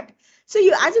this format. So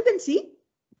as you can see,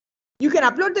 you can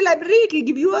upload the library. It will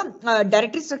give you a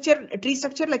directory structure, a tree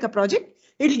structure like a project.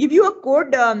 It will give you a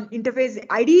code interface,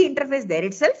 IDE interface there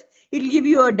itself. It will give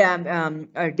you a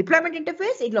deployment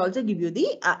interface. It will also give you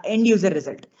the end user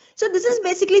result. So this is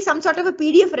basically some sort of a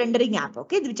PDF rendering app,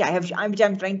 okay, which I'm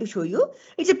trying to show you.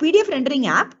 It's a PDF rendering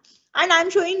app. And I'm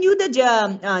showing you the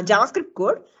JavaScript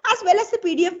code as well as the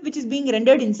PDF which is being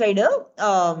rendered inside a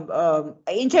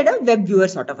web viewer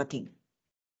sort of a thing.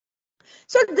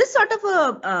 So this sort of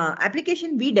a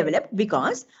application we developed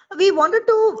because we wanted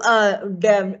to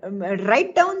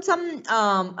write down some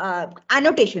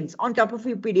annotations on top of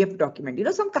a PDF document,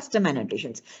 some custom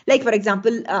annotations. Like, for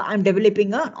example, I'm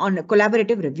developing on a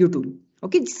collaborative review tool.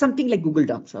 Okay, something like Google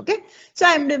Docs. Okay, so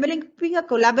I'm developing a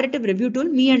collaborative review tool.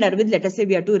 Me and Arvind, let us say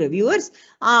we are two reviewers.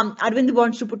 Arvind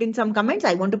wants to put in some comments.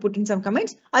 I want to put in some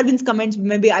comments. Arvind's comments,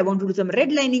 maybe I want to do some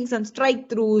redlining, some strike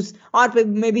throughs, or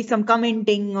maybe some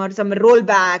commenting or some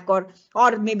rollback,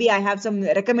 or maybe I have some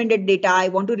recommended data. I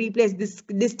want to replace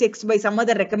this text by some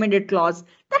other recommended clause,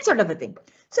 that sort of a thing.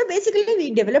 So basically,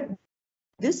 we developed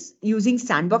this using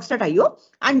sandbox.io,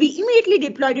 and we immediately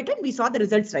deployed it and we saw the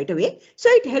results right away. So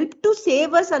it helped to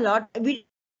save us a lot. We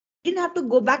didn't have to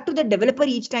go back to the developer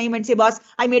each time and say, boss,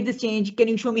 I made this change. Can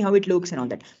you show me how it looks and all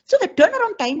that? So the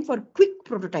turnaround time for quick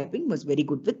prototyping was very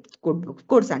good with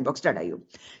codesandbox.io.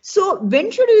 So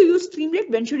when should you use Streamlit?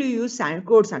 When should you use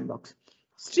Code Sandbox?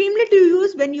 Streamlit you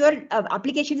use when your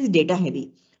application is data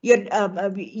heavy. Your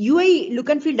UI look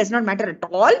and feel does not matter at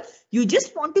all. You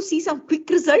just want to see some quick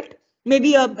result.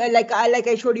 Maybe like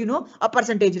I showed a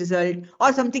percentage result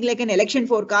or something like an election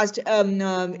forecast. A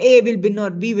will win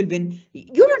or B will win.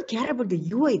 You don't care about the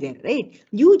UI there, right?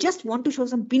 You just want to show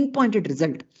some pinpointed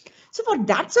result. So for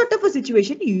that sort of a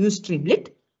situation, you use Streamlit.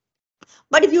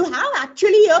 But if you have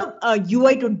actually a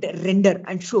UI to render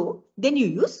and show, then you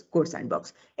use Code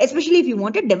Sandbox, especially if you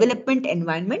want a development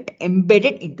environment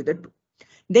embedded into the tool.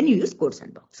 Then you use Code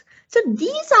Sandbox. So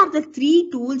these are the 3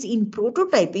 tools in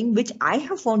prototyping which I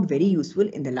have found very useful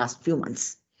in the last few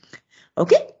months.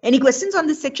 Okay, any questions on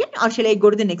this section, or shall I go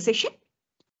to the next section?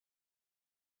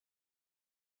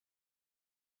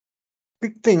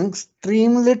 Big thing,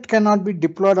 Streamlit cannot be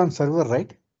deployed on server,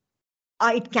 right?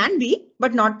 It can be,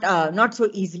 but not so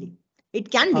easily. It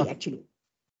can be actually.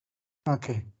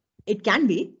 Okay. It can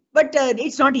be, but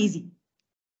it's not easy.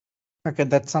 Okay,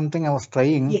 that's something I was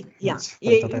trying. Yeah.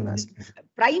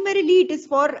 Primarily, it is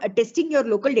for testing your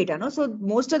local data. No, so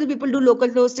most of the people do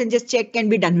local host and just check and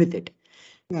be done with it.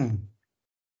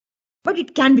 But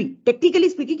it can be, technically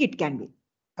speaking, it can be.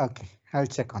 Okay, I'll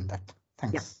check on that.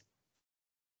 Thanks.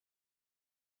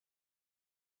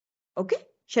 Yeah. Okay,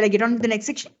 shall I get on to the next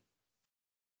section?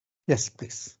 Yes,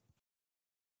 please.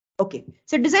 Okay,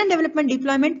 so design, development,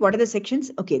 deployment. What are the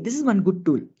sections? Okay, this is one good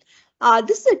tool.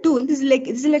 This is a tool. This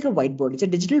is like a whiteboard. It's a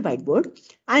digital whiteboard,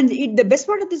 and the best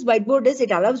part of this whiteboard is it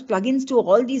allows plugins to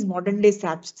all these modern day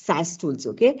SaaS tools.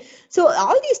 Okay, so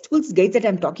all these tools, guys, that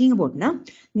I'm talking about now,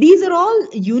 these are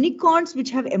all unicorns which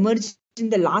have emerged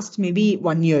in the last maybe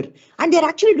 1 year, and they're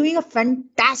actually doing a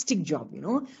fantastic job.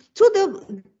 So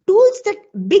the tools that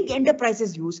big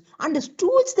enterprises use and the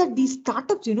tools that these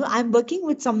startups, I'm working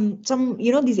with some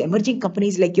these emerging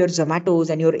companies like your Zomatos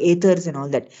and your Aethers and all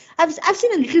that. I've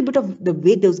seen a little bit of the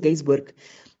way those guys work.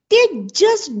 they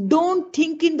just don't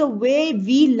think in the way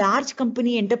we large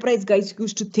company enterprise guys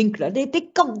used to think. They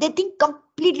think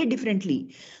completely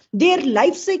differently. Their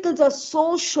life cycles are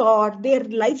so short, their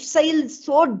lifestyle is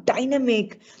so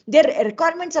dynamic, their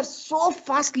requirements are so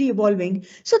fastly evolving.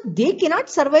 So they cannot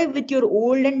survive with your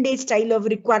olden day style of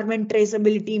requirement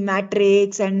traceability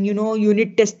matrix and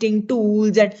unit testing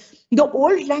tools, and the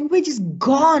old language is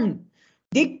gone.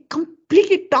 They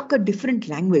completely talk a different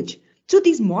language. So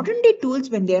these modern day tools,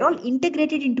 when they're all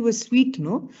integrated into a suite,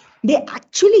 they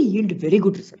actually yield very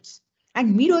good results.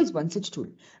 And Miro is one such tool.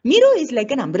 Miro is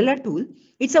like an umbrella tool.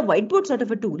 It's a whiteboard sort of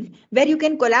a tool where you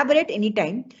can collaborate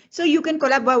anytime. So you can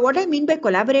collaborate. What I mean by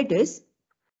collaborate is,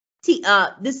 see,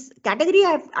 this category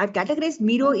I've categorized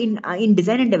Miro in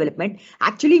design and development.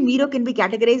 Actually, Miro can be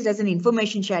categorized as an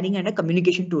information sharing and a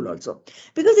communication tool also,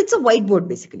 because it's a whiteboard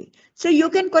basically. So you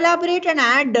can collaborate and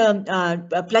add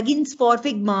plugins for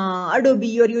Figma, Adobe.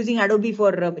 You're using Adobe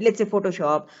for let's say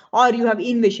Photoshop, or you have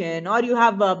InVision, or you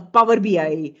have Power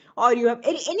BI, or you have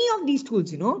any of these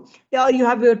tools, or you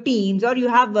have your Teams, or you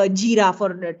have Jira for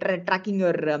tracking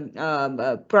your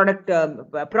product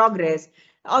progress,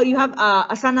 or you have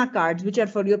Asana cards, which are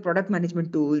for your product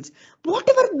management tools.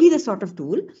 Whatever be the sort of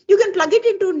tool, you can plug it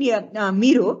into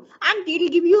Miro and it will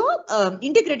give you an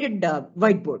integrated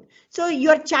whiteboard. So you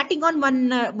are chatting on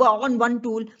one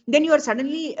tool, then you are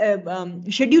suddenly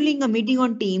scheduling a meeting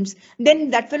on Teams, then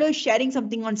that fellow is sharing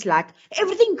something on Slack.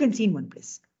 Everything you can see in one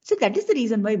place. So that is the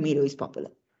reason why Miro is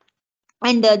popular.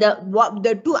 And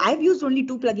the two, I've used only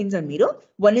two plugins on Miro.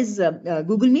 One is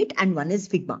Google Meet and one is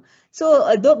Figma.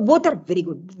 So both are very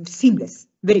good, seamless,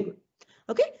 very good.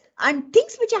 Okay. And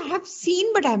things which I have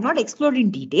seen but I have not explored in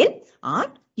detail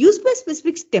are use by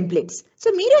specific templates.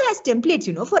 So Miro has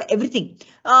templates, for everything,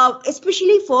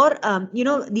 especially for,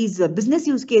 these business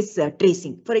use case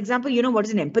tracing. For example, what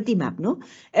is an empathy map? No,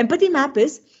 empathy map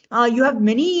is you have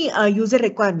many user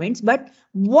requirements, but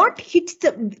what hits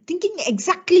the thinking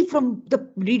exactly from the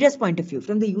reader's point of view,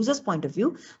 from the user's point of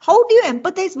view, how do you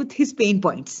empathize with his pain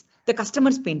points, the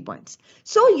customer's pain points?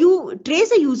 So you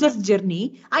trace a user's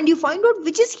journey and you find out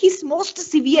which is his most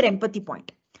severe empathy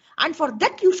point. And for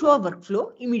that, you show a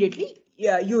workflow immediately.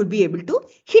 You will be able to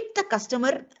hit the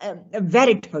customer where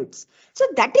it hurts. So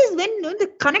that is when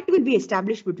the connect will be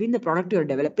established between the product you're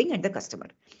developing and the customer.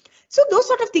 So those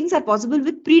sort of things are possible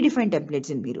with predefined templates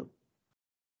in Miro.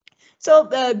 So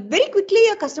very quickly,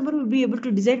 a customer will be able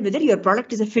to decide whether your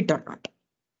product is a fit or not.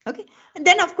 Okay, and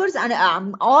then of course,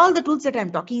 all the tools that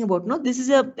I'm talking about, this is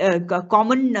a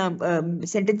common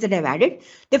sentence that I've added.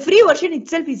 The free version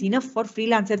itself is enough for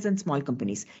freelancers and small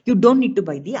companies. You don't need to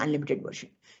buy the unlimited version.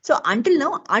 So until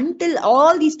now, until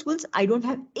all these tools, I don't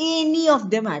have any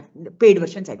of them. I have paid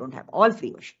versions. I don't have all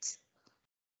free versions.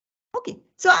 Okay,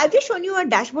 so I've just shown you a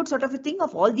dashboard sort of a thing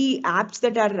of all the apps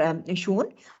that are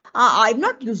shown. I've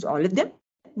not used all of them,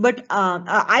 but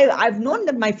I've known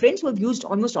that my friends who have used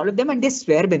almost all of them and they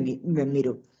swear by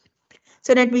Miro.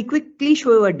 So let me quickly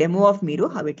show you a demo of Miro,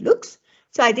 how it looks.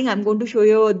 So I think I'm going to show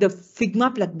you the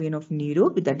Figma plugin of Miro.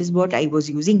 That is what I was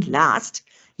using last.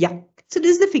 Yeah, so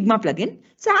this is the Figma plugin.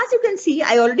 So as you can see,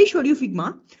 I already showed you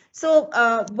Figma. So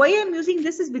why I'm using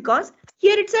this is because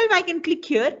here itself I can click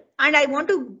here and I want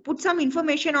to put some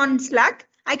information on Slack.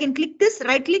 I can click this,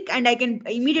 right click, and I can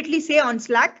immediately say on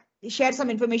Slack, share some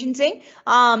information saying,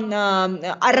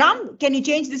 Aram, can you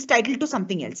change this title to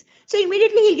something else? So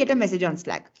immediately he'll get a message on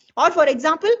Slack. Or for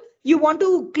example, you want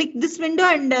to click this window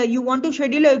and you want to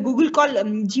schedule a Google call,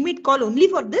 Gmeet call only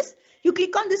for this. You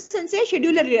click on this and say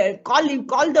schedule a call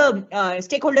the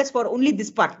stakeholders for only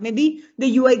this part, maybe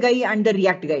the UI guy and the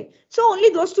React guy. So only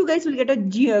those two guys will get a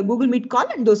Google Meet call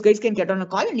and those guys can get on a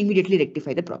call and immediately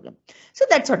rectify the problem. So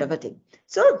that sort of a thing.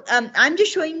 So I'm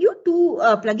just showing you two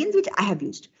plugins which I have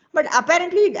used, but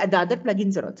apparently the other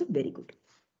plugins are also very good.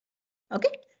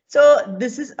 Okay, so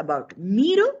this is about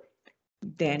Miro.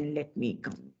 Then let me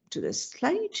come to the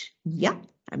slide. Yeah,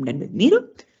 I'm done with Miro.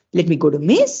 Let me go to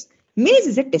Maze. Maze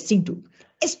is a testing tool,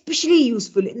 especially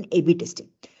useful in A/B testing.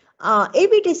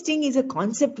 A/B testing is a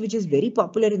concept which is very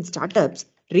popular in startups.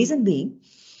 Reason being,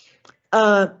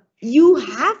 you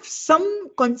have some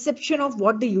conception of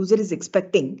what the user is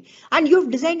expecting, and you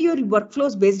have designed your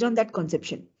workflows based on that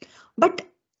conception. But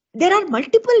there are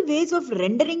multiple ways of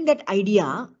rendering that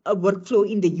idea, a workflow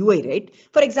in the UI, right?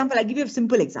 For example, I'll give you a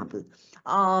simple example.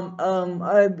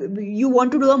 You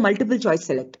want to do a multiple choice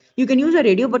select. You can use a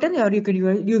radio button or you can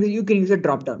use a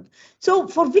drop down. So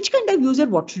for which kind of user,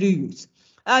 what should you use?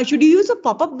 Should you use a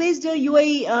pop-up based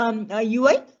UI,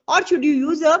 or should you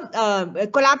use a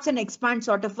collapse and expand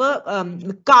sort of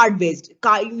a card based?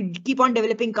 You keep on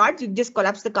developing cards, you just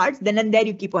collapse the cards, then and there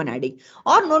you keep on adding.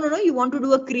 Or no, you want to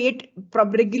do a create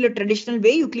regular traditional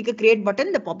way. You click a create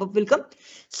button, the pop-up will come.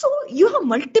 So you have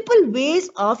multiple ways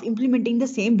of implementing the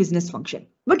same business function,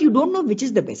 but you don't know which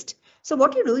is the best. So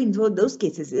what you do in those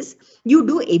cases is you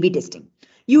do A/B testing.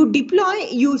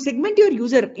 You segment your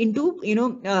user into,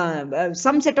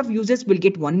 some set of users will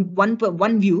get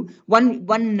one view,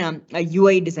 one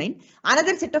UI design.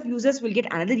 Another set of users will get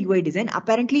another UI design.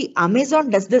 Apparently,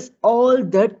 Amazon does this all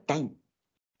the time.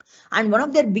 And one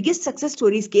of their biggest success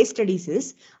stories, case studies,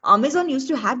 is Amazon used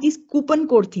to have these coupon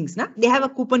code things. They have a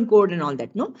coupon code and all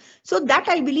that. No, so that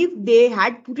I believe they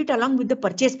had put it along with the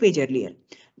purchase page earlier.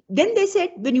 Then they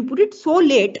said when you put it so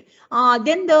late,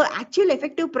 then the actual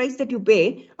effective price that you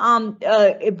pay,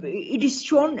 it is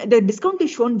shown, the discount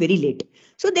is shown very late.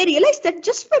 So they realized that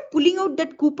just by pulling out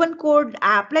that coupon code,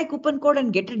 apply coupon code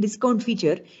and get a discount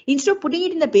feature, instead of putting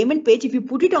it in the payment page, if you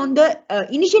put it on the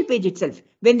initial page itself,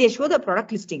 when they show the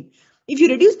product listing, if you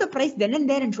reduce the price then and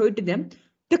there and show it to them,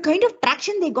 the kind of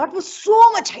traction they got was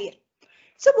so much higher.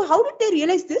 So how did they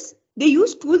realize this? They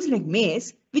use tools like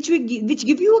Maze, which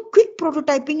give you a quick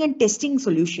prototyping and testing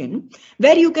solution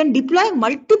where you can deploy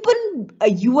multiple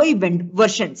UI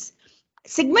versions,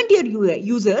 segment your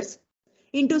users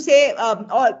into, say,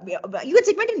 or you can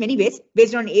segment in many ways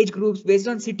based on age groups, based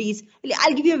on cities.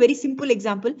 I'll give you a very simple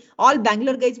example. All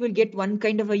Bangalore guys will get one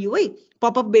kind of a UI,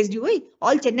 pop-up based UI.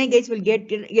 All Chennai guys will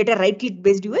get a right-click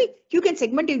based UI. You can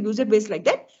segment your user base like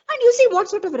that, and you see what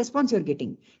sort of response you're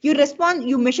getting. You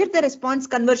measure the response,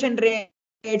 conversion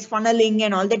rates, funneling,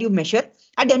 and all that you measure.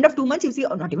 At the end of 2 months, you see,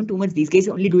 oh, not even 2 months. These guys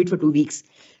only do it for 2 weeks.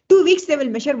 2 weeks, they will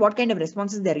measure what kind of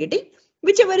responses they're getting.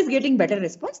 Whichever is getting better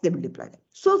response, they will deploy them.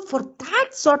 So for that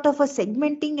sort of a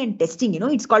segmenting and testing,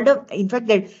 it's called in fact,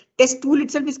 the test tool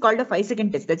itself is called a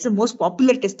 5-second test. That's the most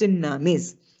popular test in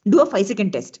Maze. Do a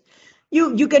 5-second test.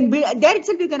 You can build there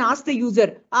itself. You can ask the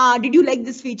user, did you like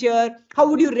this feature? How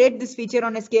would you rate this feature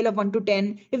on a scale of 1 to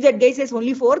 10? If that guy says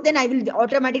only 4, then I will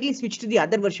automatically switch to the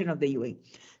other version of the UI.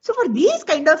 So for these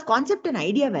kind of concept and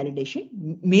idea validation,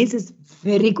 Maze is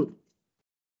very good.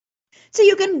 So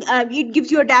you can, it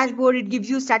gives you a dashboard, it gives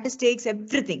you statistics,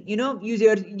 everything, use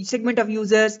your segment of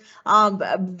users.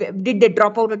 Did they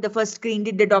drop out at the first screen?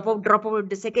 Did they drop out at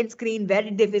the second screen? Where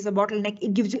did they face a bottleneck?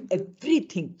 It gives you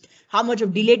everything. How much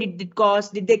of delay did it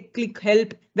cost? Did they click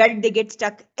help? Where did they get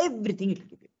stuck? Everything it will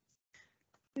give you.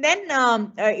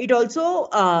 Then it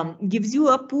also gives you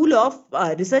a pool of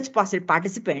research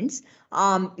participants.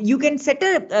 You can set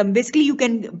a, basically you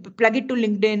can plug it to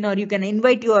LinkedIn, or you can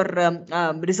invite your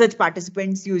research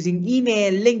participants using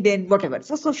email, LinkedIn, whatever.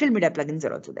 So social media plugins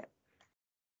are also there.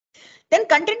 Then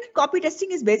content and copy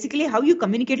testing is basically how you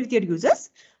communicate with your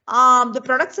users. The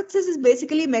product success is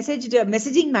basically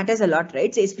messaging matters a lot,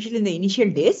 right? So especially in the initial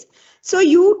days. So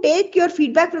you take your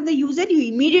feedback from the user,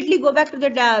 you immediately go back to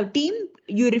the team,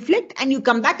 you reflect, and you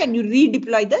come back and you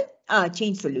redeploy the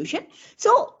change solution.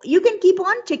 So you can keep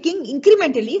on checking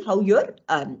incrementally how your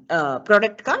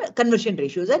product conversion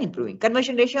ratios are improving.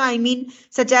 Conversion ratio, I mean,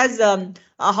 such as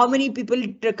how many people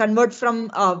convert from,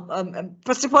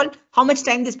 first of all, how much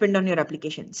time they spend on your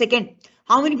application. Second,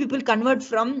 how many people convert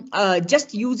from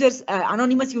just users,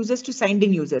 anonymous users to signed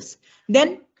in users.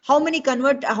 Then how many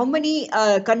convert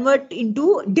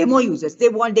into demo users.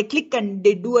 They click and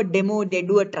they do a demo, they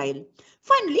do a trial.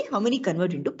 Finally, how many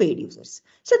convert into paid users.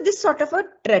 So this sort of a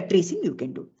tracing you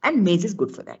can do, and Maze is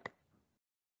good for that.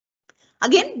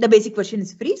 Again, the basic version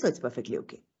is free, so it's perfectly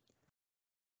okay.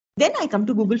 Then I come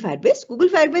to Google Firebase. Google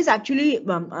Firebase actually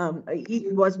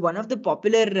was one of the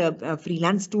popular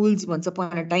freelance tools once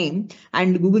upon a time,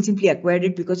 and Google simply acquired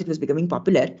it because it was becoming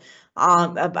popular.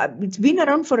 It's been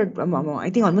around for, I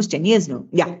think, almost 10 years now.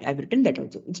 Yeah, I've written that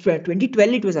also. It's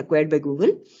 2012 it was acquired by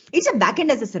Google. It's a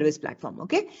backend as a service platform.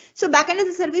 Okay, so backend as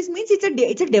a service means it's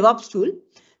a DevOps tool.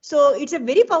 So it's a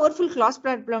very powerful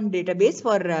cross-platform database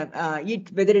for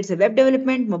whether it's a web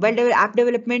development, mobile app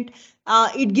development.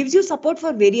 It gives you support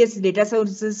for various data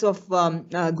sources of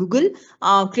Google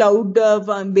cloud.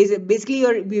 Basically,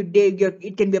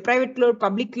 it can be a private cloud,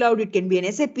 public cloud. It can be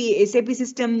an SAP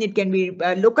system. It can be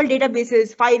local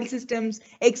databases, file systems,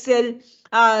 Excel,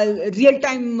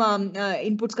 real-time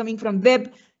inputs coming from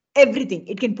web, everything.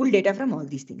 It can pull data from all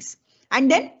these things,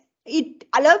 and then it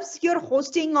allows your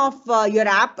hosting of your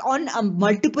app on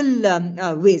multiple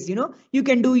ways. You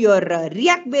can do your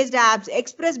React based apps,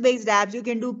 Express based apps. You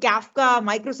can do Kafka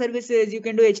microservices. You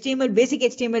can do HTML, basic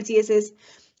HTML, CSS.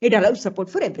 It allows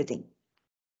support for everything.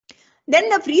 Then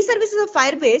the free services of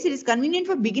Firebase, it is convenient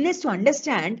for beginners to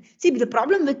understand. See, the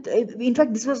problem with, in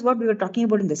fact, this was what we were talking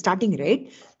about in the starting,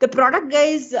 right? The product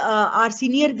guys, our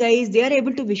senior guys, they are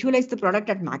able to visualize the product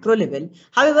at macro level.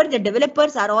 However, the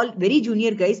developers are all very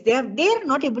junior guys. They are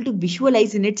not able to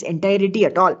visualize in its entirety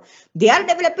at all. They are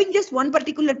developing just one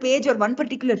particular page or one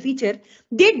particular feature.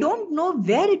 They don't know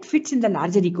where it fits in the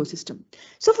larger ecosystem.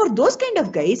 So for those kind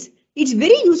of guys, it's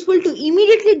very useful to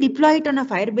immediately deploy it on a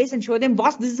Firebase and show them,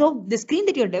 boss, this is how the screen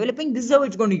that you're developing, this is how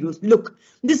it's going to use. Look,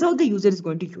 this is how the user is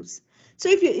going to use. So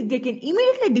if they can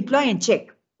immediately deploy and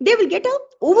check, they will get an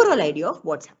overall idea of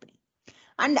what's happening.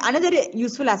 And another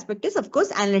useful aspect is, of course,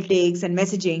 analytics and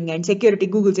messaging and security,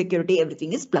 Google security,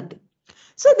 everything is plugged in.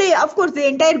 So they, of course, the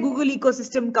entire Google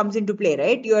ecosystem comes into play,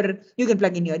 right? You can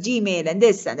plug in your Gmail and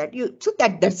this and that. So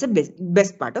that's the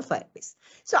best part of Firebase.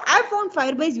 So I found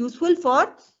Firebase useful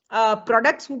for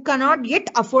products who cannot yet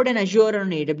afford an Azure or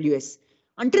an AWS.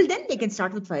 Until then, they can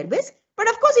start with Firebase. But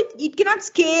of course, it cannot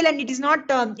scale and it is not,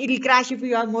 it will crash if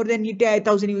you have more than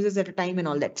 1,000 users at a time and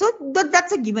all that. So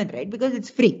that's a given, right? Because it's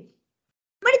free.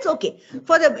 But it's okay.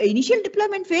 For the initial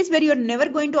deployment phase where you're never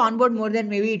going to onboard more than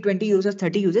maybe 20 users,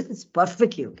 30 users, it's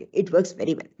perfectly okay. It works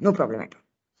very well. No problem at all.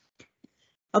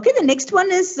 Okay, the next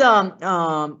one is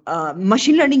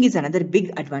machine learning is another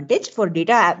big advantage for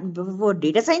data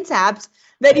science apps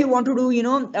where you want to do,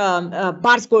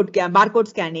 barcode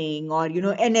scanning or,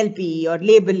 NLP or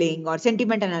labeling or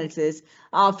sentiment analysis,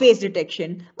 face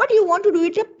detection. But you want to do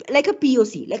it like a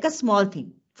POC, like a small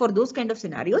thing. For those kind of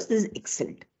scenarios, this is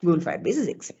excellent. Google Firebase is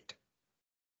excellent.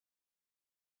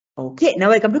 Okay, now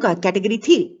I come to category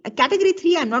 3. Category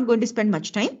 3, I'm not going to spend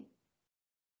much time.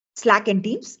 Slack and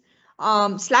Teams.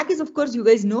 Slack is, of course, you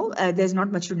guys know, there's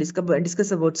not much to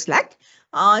discuss about Slack.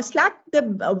 Slack, the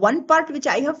one part which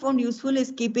I have found useful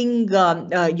is keeping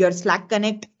your Slack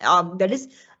connect. That is,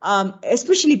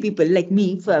 especially people like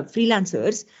me, for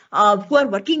freelancers, who are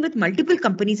working with multiple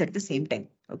companies at the same time.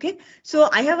 Okay, so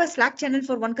I have a Slack channel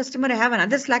for one customer. I have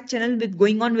another Slack channel with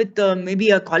going on with maybe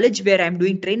a college where I'm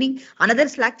doing training, another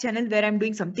Slack channel where I'm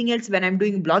doing something else, when I'm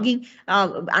doing blogging,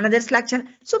 another Slack channel.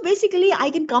 So basically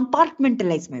I can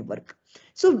compartmentalize my work.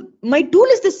 So my tool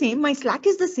is the same, my Slack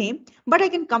is the same, but I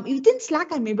can come within Slack,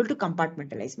 I'm able to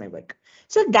compartmentalize my work.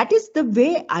 So that is the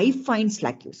way I find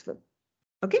Slack useful.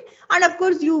 Okay, and of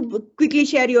course you quickly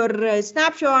share your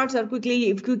snapshots or quickly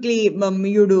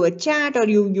you do a chat or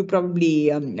you probably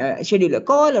schedule a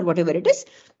call or whatever it is.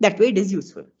 That way it is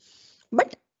useful.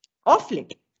 But off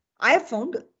late, I have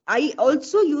found I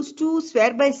also used to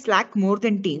swear by Slack more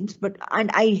than Teams,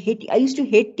 I used to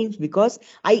hate Teams because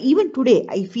even today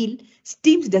I feel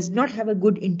Teams does not have a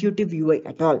good intuitive UI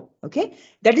at all. Okay,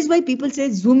 that is why people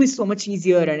say Zoom is so much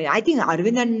easier, and I think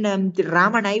Arvind and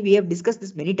Ram and I, we have discussed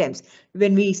this many times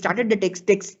when we started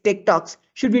the tech talks.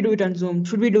 Should we do it on Zoom?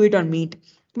 Should we do it on Meet?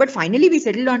 But finally we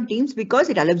settled on Teams because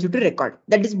it allows you to record.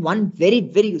 That is one very,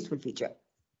 very useful feature.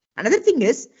 Another thing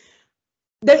is,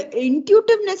 the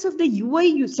intuitiveness of the UI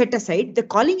you set aside, the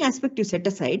calling aspect you set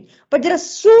aside, but there are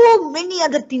so many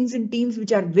other things in Teams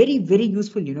which are very, very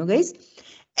useful, guys,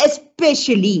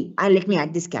 especially, and let me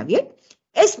add this caveat,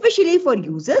 especially for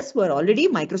users who are already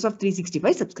Microsoft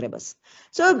 365 subscribers.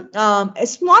 So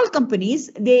small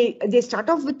companies, they start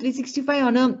off with 365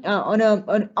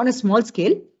 on a small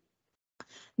scale.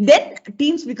 Then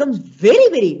Teams becomes very,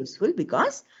 very useful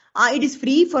because it is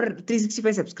free for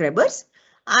 365 subscribers.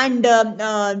 And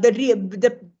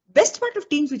the best part of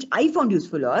Teams, which I found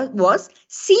useful, was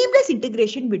seamless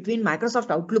integration between Microsoft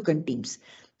Outlook and Teams.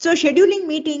 So scheduling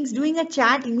meetings, doing a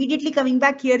chat, immediately coming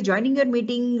back here, joining your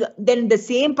meeting, then the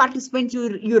same participants,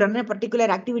 you run a particular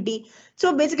activity.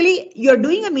 So basically you're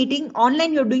doing a meeting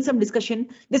online, you're doing some discussion.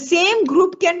 The same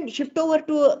group can shift over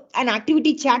to an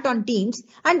activity chat on Teams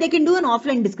and they can do an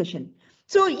offline discussion.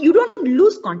 So you don't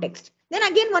lose context. Then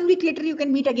again, 1 week later, you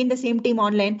can meet again the same team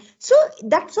online. So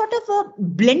that sort of a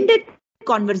blended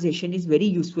conversation is very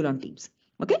useful on Teams.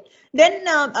 Okay. Then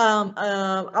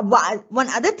one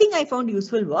other thing I found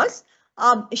useful was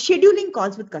scheduling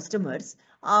calls with customers.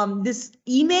 This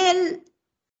email,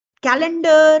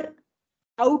 calendar,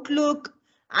 Outlook,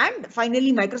 and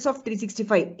finally Microsoft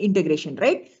 365 integration,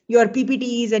 right? Your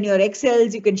PPTs and your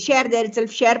Excels, you can share there itself,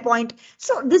 SharePoint.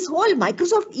 So this whole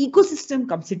Microsoft ecosystem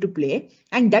comes into play,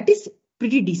 and that is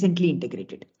pretty decently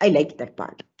integrated. I like that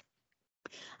part.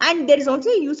 And there is also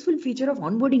a useful feature of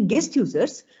onboarding guest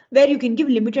users where you can give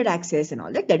limited access and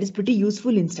all that. That is pretty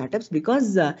useful in startups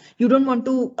because you don't want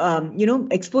to,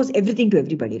 expose everything to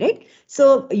everybody, right?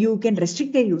 So you can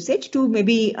restrict their usage to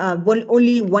maybe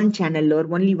only one channel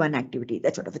or only one activity,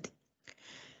 that sort of a thing.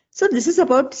 So this is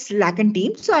about Slack and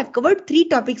Teams. So I've covered 3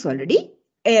 topics already.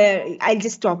 I'll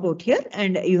just stop out here,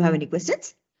 and you have any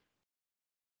questions?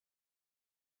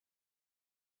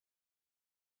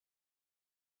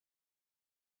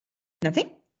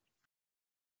 Nothing?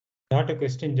 Not a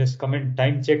question, just comment,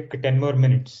 time check 10 more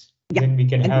minutes. Yeah, Then we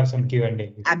can and have some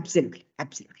Q&A. absolutely,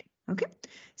 absolutely. Okay.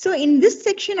 So in this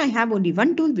section, I have only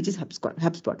one tool, which is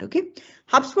HubSpot. Okay.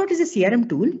 HubSpot is a CRM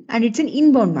tool and it's an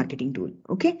inbound marketing tool.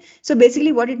 Okay. So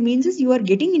basically what it means is you are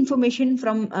getting information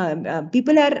from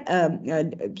people are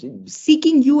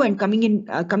seeking you and coming in,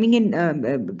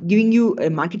 giving you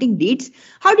marketing dates.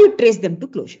 How do you trace them to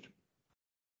closure?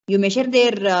 You measure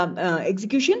their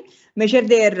execution, measure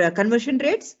their conversion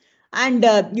rates, and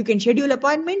you can schedule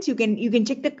appointments. You can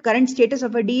check the current status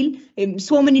of a deal.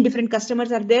 So many different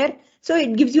customers are there, so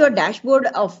it gives you a dashboard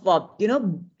of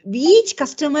each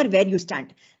customer where you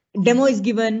stand. Demo is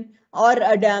given, or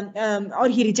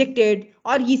he rejected,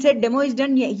 or he said demo is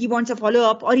done. He wants a follow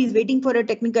up, or he's waiting for a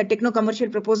techno commercial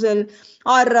proposal,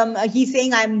 or he's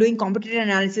saying I'm doing competitor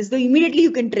analysis. So immediately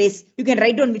you can trace, you can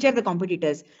write down which are the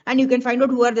competitors, and you can find out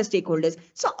who are the stakeholders.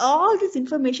 So all this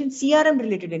information, CRM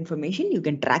related information, you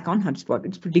can track on HubSpot.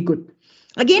 It's pretty good.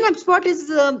 Again, HubSpot is,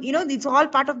 it's all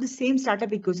part of the same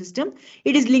startup ecosystem.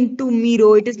 It is linked to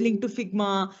Miro, it is linked to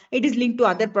Figma, it is linked to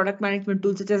other product management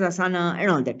tools such as Asana and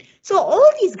all that. So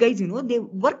all these guys, they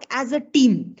work as a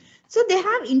team. So they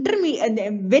have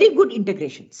very good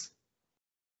integrations.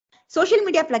 Social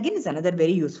media plugin is another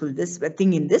very useful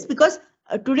thing in this, because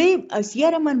today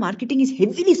CRM and marketing is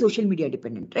heavily social media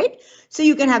dependent, right? So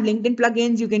you can have LinkedIn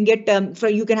plugins, you can get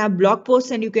you can have blog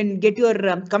posts, and you can get your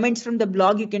comments from the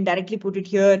blog. You can directly put it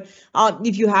here.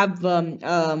 If you have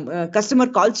customer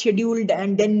calls scheduled,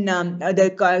 and then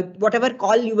whatever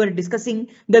call you were discussing,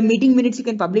 the meeting minutes you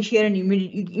can publish here, and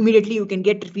immediately you can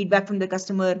get feedback from the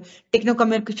customer. Techno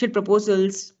commercial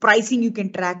proposals, pricing you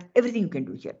can track, everything you can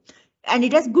do here. And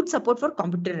it has good support for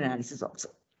competitor analysis also.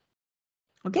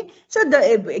 Okay, so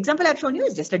the example I've shown you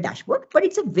is just a dashboard, but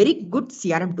it's a very good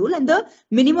CRM tool, and the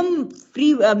minimum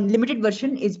free limited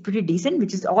version is pretty decent,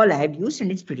 which is all I have used,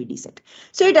 and it's pretty decent.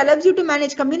 So it allows you to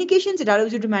manage communications, it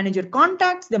allows you to manage your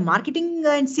contacts, the marketing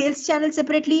and sales channels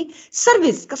separately,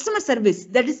 service, customer service,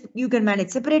 that is you can manage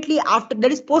separately. After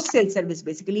that is post sales service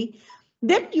basically.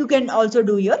 Then you can also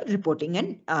do your reporting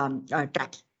and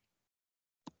tracking.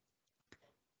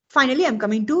 Finally, I'm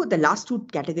coming to the last two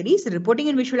categories, reporting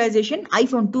and visualization. I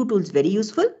found two tools very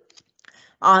useful.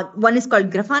 One is called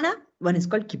Grafana, one is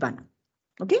called Kibana.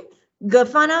 Okay,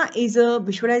 Grafana is a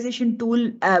visualization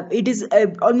tool. It is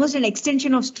almost an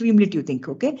extension of Streamlit, you think.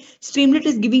 Okay, Streamlit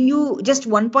is giving you just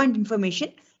one point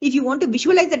information. If you want to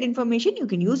visualize that information, you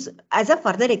can use as a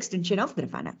further extension of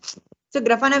Grafana. So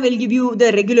Grafana will give you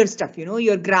the regular stuff,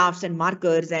 your graphs and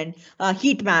markers and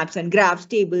heat maps and graphs,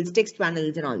 tables, text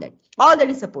panels and all that. All that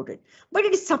is supported. But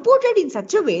it is supported in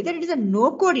such a way that it is a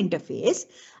no-code interface,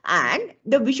 and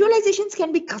the visualizations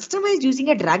can be customized using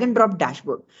a drag and drop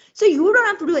dashboard. So you don't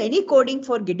have to do any coding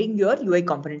for getting your UI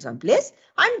components on place.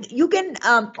 And you can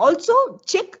also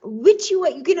check which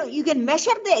UI, you can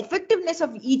measure the effectiveness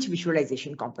of each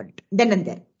visualization component then and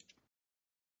there.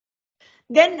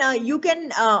 Then you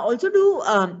can also do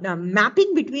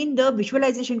mapping between the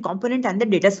visualization component and the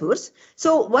data source.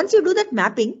 So once you do that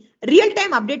mapping,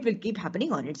 real-time update will keep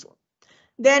happening on its own.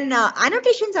 Then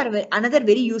annotations are another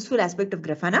very useful aspect of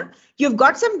Grafana. You've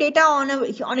got some data on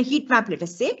a heat map, let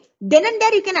us say. Then and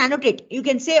there you can annotate. You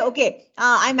can say, okay,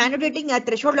 I'm annotating a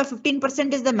threshold of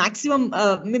 15% is the maximum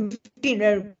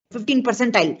 15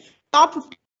 percentile. Top 15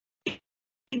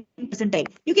 percentile.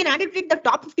 You can annotate the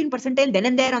top 15 percentile then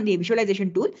and there on the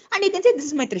visualization tool, and you can say this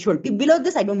is my threshold. Below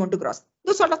this, I don't want to cross.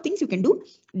 Those sort of things you can do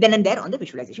then and there on the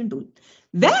visualization tool.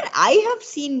 Where I have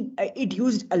seen it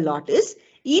used a lot is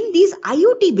in these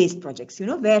IoT based projects,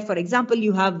 where, for example,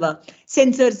 you have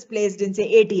sensors placed in,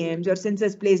 say, ATMs, or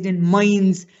sensors placed in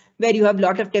mines, where you have a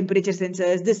lot of temperature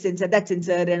sensors, this sensor, that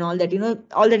sensor, and all that,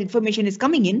 all that information is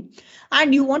coming in,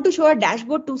 and you want to show a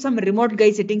dashboard to some remote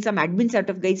guy sitting, some admin sort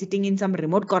of guy sitting in some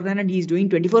remote corner, and he's doing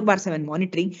 24/7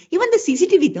 monitoring. Even the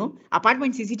CCTV,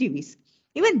 apartment CCTVs,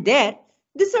 even there,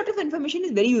 this sort of information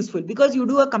is very useful, because you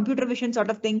do a computer vision sort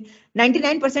of thing.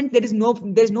 99% there is no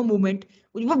movement.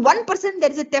 1% there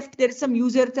is a theft. There is some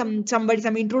user, some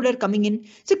intruder coming in.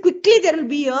 So quickly there will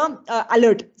be a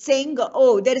alert saying,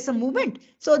 oh, there is some movement.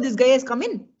 So this guy has come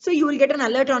in. So you will get an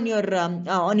alert on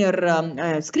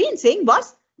your screen saying,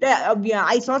 boss,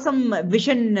 I saw some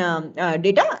vision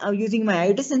data using my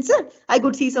IoT sensor. I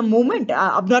could see some movement,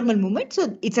 abnormal movement.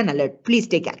 So it's an alert. Please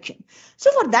take action.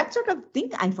 So for that sort of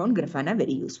thing, I found Grafana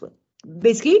very useful.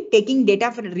 Basically, taking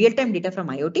data for real-time data from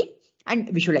IoT and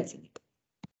visualizing it.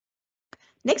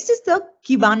 Next is the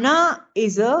Kibana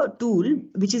is a tool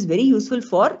which is very useful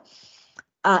for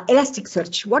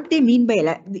Elasticsearch. What they mean by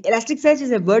Elasticsearch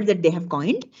is a word that they have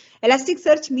coined.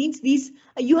 Elasticsearch means these,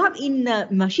 you have in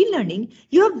machine learning,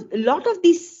 you have a lot of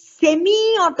these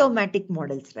semi-automatic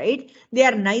models, right? They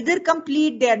are neither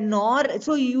complete, they are nor,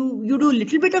 so you do a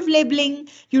little bit of labeling,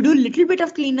 you do a little bit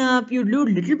of cleanup, you do a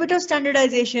little bit of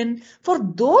standardization. For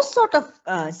those sort of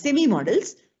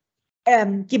semi-models,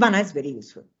 Kibana is very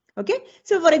useful. Okay,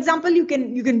 so for example, you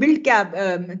can build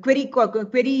query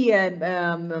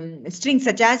strings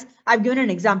such as, I've given an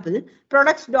example,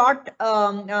 products dot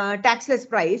taxless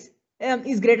price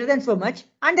is greater than so much,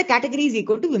 and the category is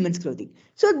equal to women's clothing.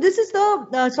 So this is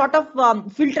the sort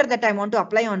of filter that I want to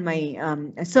apply on my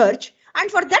search. And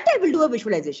for that, I will do a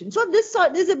visualization. So this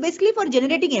is basically for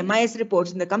generating MIS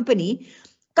reports in the company.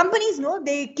 Companies know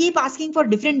they keep asking for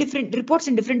different reports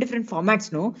in different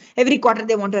formats. No, every quarter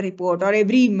they want a report, or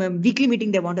every weekly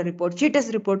meeting they want a report,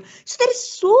 status report. So there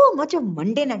is so much of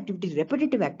mundane activity,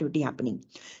 repetitive activity happening.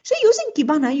 So using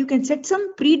Kibana, you can set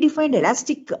some predefined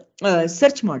elastic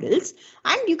search models,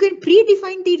 and you can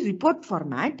predefine the report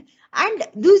format, and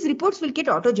those reports will get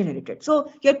auto-generated. So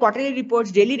your quarterly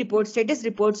reports, daily reports, status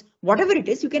reports, whatever it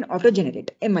is, you can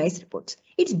auto-generate MIS reports.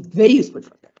 It's very useful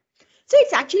for that. So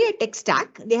it's actually a tech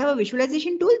stack. They have a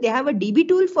visualization tool. They have a DB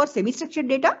tool for semi-structured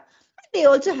data. They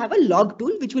also have a log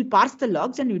tool, which will parse the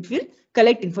logs and which will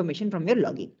collect information from your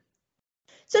logging.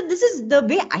 So this is the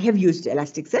way I have used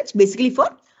Elasticsearch, basically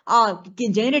for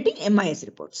generating MIS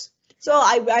reports. So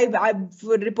I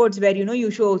reports where, you know,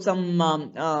 you show some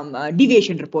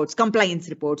deviation reports, compliance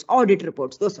reports, audit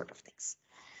reports, those sort of things.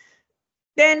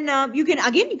 Then you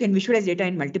can visualize data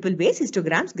in multiple ways: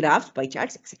 histograms, graphs, pie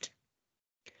charts, etc.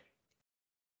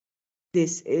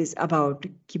 This is about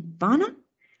Kibana.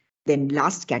 Then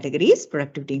last category is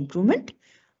productivity improvement.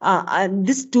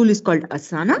 This tool is called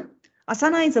Asana.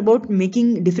 Asana is about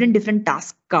making different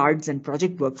task cards and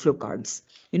project workflow cards.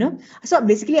 You know, so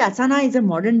basically Asana is a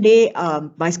modern day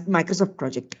Microsoft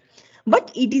project,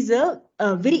 but it is a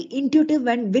very intuitive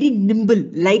and very nimble,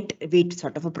 lightweight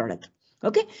sort of a product.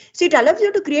 Okay, so it allows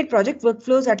you to create project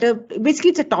workflows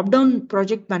basically it's a top-down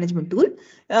project management tool.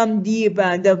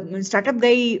 The startup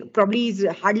guy probably is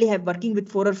hardly working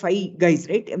with 4 or 5 guys,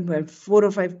 right? 4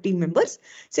 or 5 team members.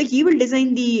 So he will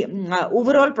design the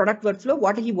overall product workflow,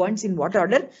 what he wants in what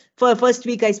order. For first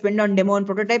week, I spend on demo and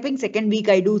prototyping. Second week,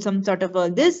 I do some sort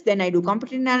of this. Then I do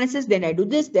competent analysis. Then I do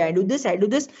this. Then I do this. I do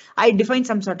this. I define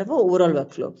some sort of a overall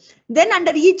workflow. Then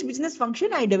under each business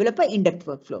function, I develop an in-depth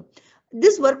workflow.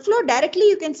 This workflow directly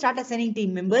you can start assigning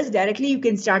team members, directly you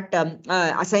can start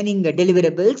assigning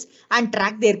deliverables and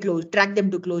track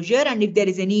them to closure. And if there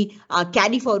is any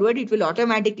carry forward, it will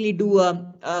automatically do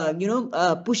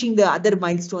pushing the other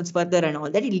milestones further and all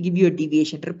that. It will give you a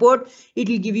deviation report. It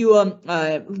will give you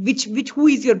who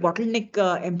is your bottleneck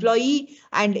employee,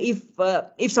 and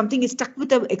if something is stuck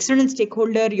with an external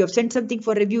stakeholder, you have sent something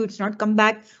for review, it's not come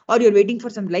back, or you're waiting for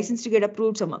some license to get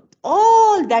approved,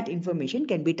 all that information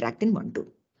can be tracked in one tool.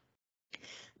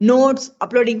 Notes,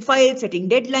 uploading files, setting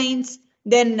deadlines.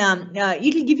 Then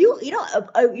it will give you,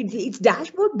 its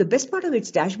dashboard. The best part of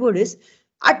its dashboard is,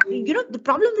 the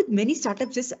problem with many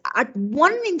startups is at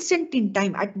one instant in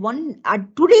time, at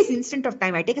today's instant of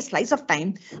time, I take a slice of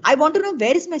time. I want to know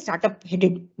where is my startup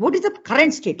headed? What is the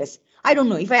current status? I don't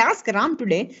know. If I ask Ram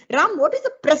today, Ram, what is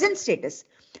the present status?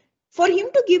 For him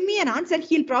to give me an answer,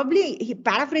 he'll probably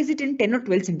paraphrase it in 10 or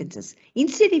 12 sentences.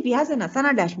 Instead, if he has an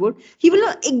Asana dashboard, he will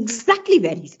know exactly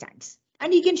where he stands.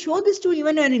 And he can show this to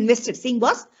even an investor saying,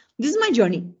 boss, this is my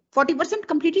journey. 40%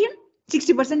 completion,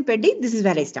 60% per day. This is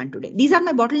where I stand today. These are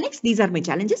my bottlenecks. These are my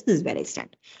challenges. This is where I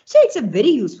stand. So it's a very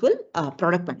useful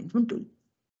product management tool.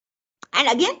 And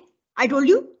again, I told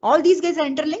you, all these guys are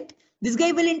interlinked. This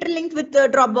guy will interlink with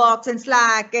Dropbox and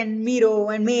Slack and Miro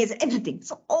and Maze, everything.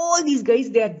 So all these guys,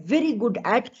 they are very good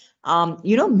at,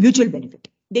 mutual benefit.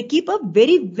 They keep a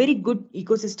very, very good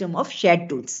ecosystem of shared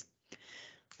tools.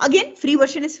 Again, free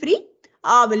version is free,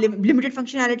 limited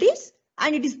functionalities,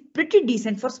 and it is pretty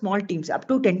decent for small teams up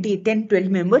to 10, 12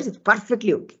 members. It's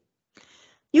perfectly okay.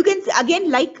 You can,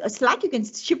 again, like Slack, you can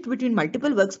shift between multiple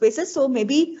workspaces. So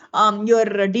maybe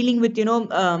you're dealing with,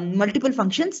 multiple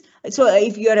functions. So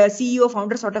if you're a CEO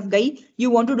founder sort of guy, you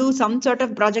want to do some sort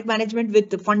of project management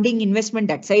with funding, investment,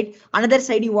 that side. Another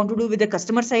side you want to do with the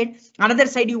customer side. Another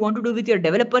side you want to do with your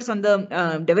developers on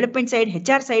the development side,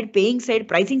 HR side, paying side,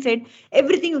 pricing side.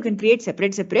 Everything you can create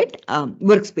separate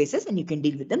workspaces, and you can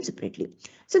deal with them separately.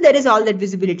 So there is all that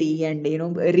visibility and,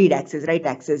 read access, write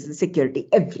access, security,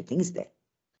 everything is there.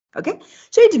 Okay,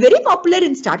 so it's very popular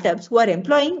in startups who are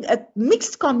employing a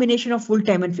mixed combination of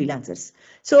full-time and freelancers.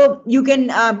 So you can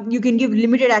give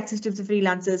limited access to the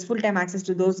freelancers, full-time access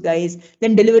to those guys,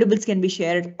 then deliverables can be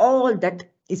shared. All that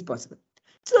is possible.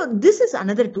 So this is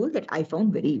another tool that I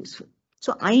found very useful.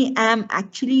 So I am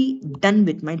actually done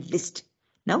with my list.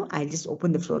 Now I'll just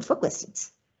open the floor for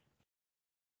questions.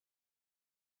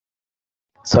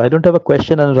 So I don't have a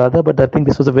question, Anuradha, but I think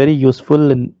this was a very useful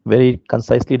and very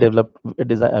concisely developed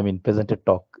design. I mean, presented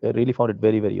talk. I really found it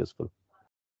very, very useful.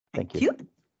 Thank you.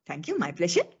 Thank you. My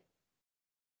pleasure.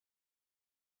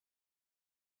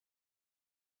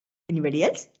 Anybody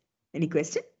else? Any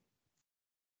question?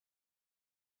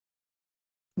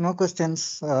 No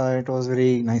questions. It was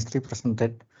very nicely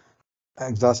presented.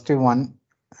 Exhaustive one.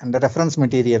 And the reference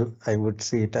material, I would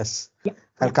see it as. Yeah.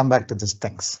 I'll come back to this.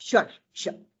 Thanks. Sure.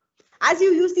 As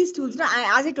you use these tools,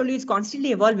 as I told you, it's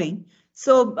constantly evolving.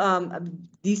 So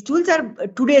these tools are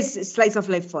today's slice of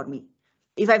life for me.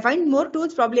 If I find more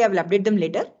tools, probably I will update them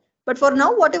later. But for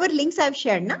now, whatever links I've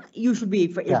shared, you should be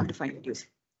able to find it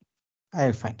useful.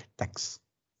 I'll find it. Thanks.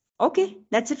 Okay,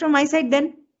 that's it from my side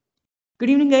then.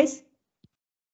 Good evening, guys.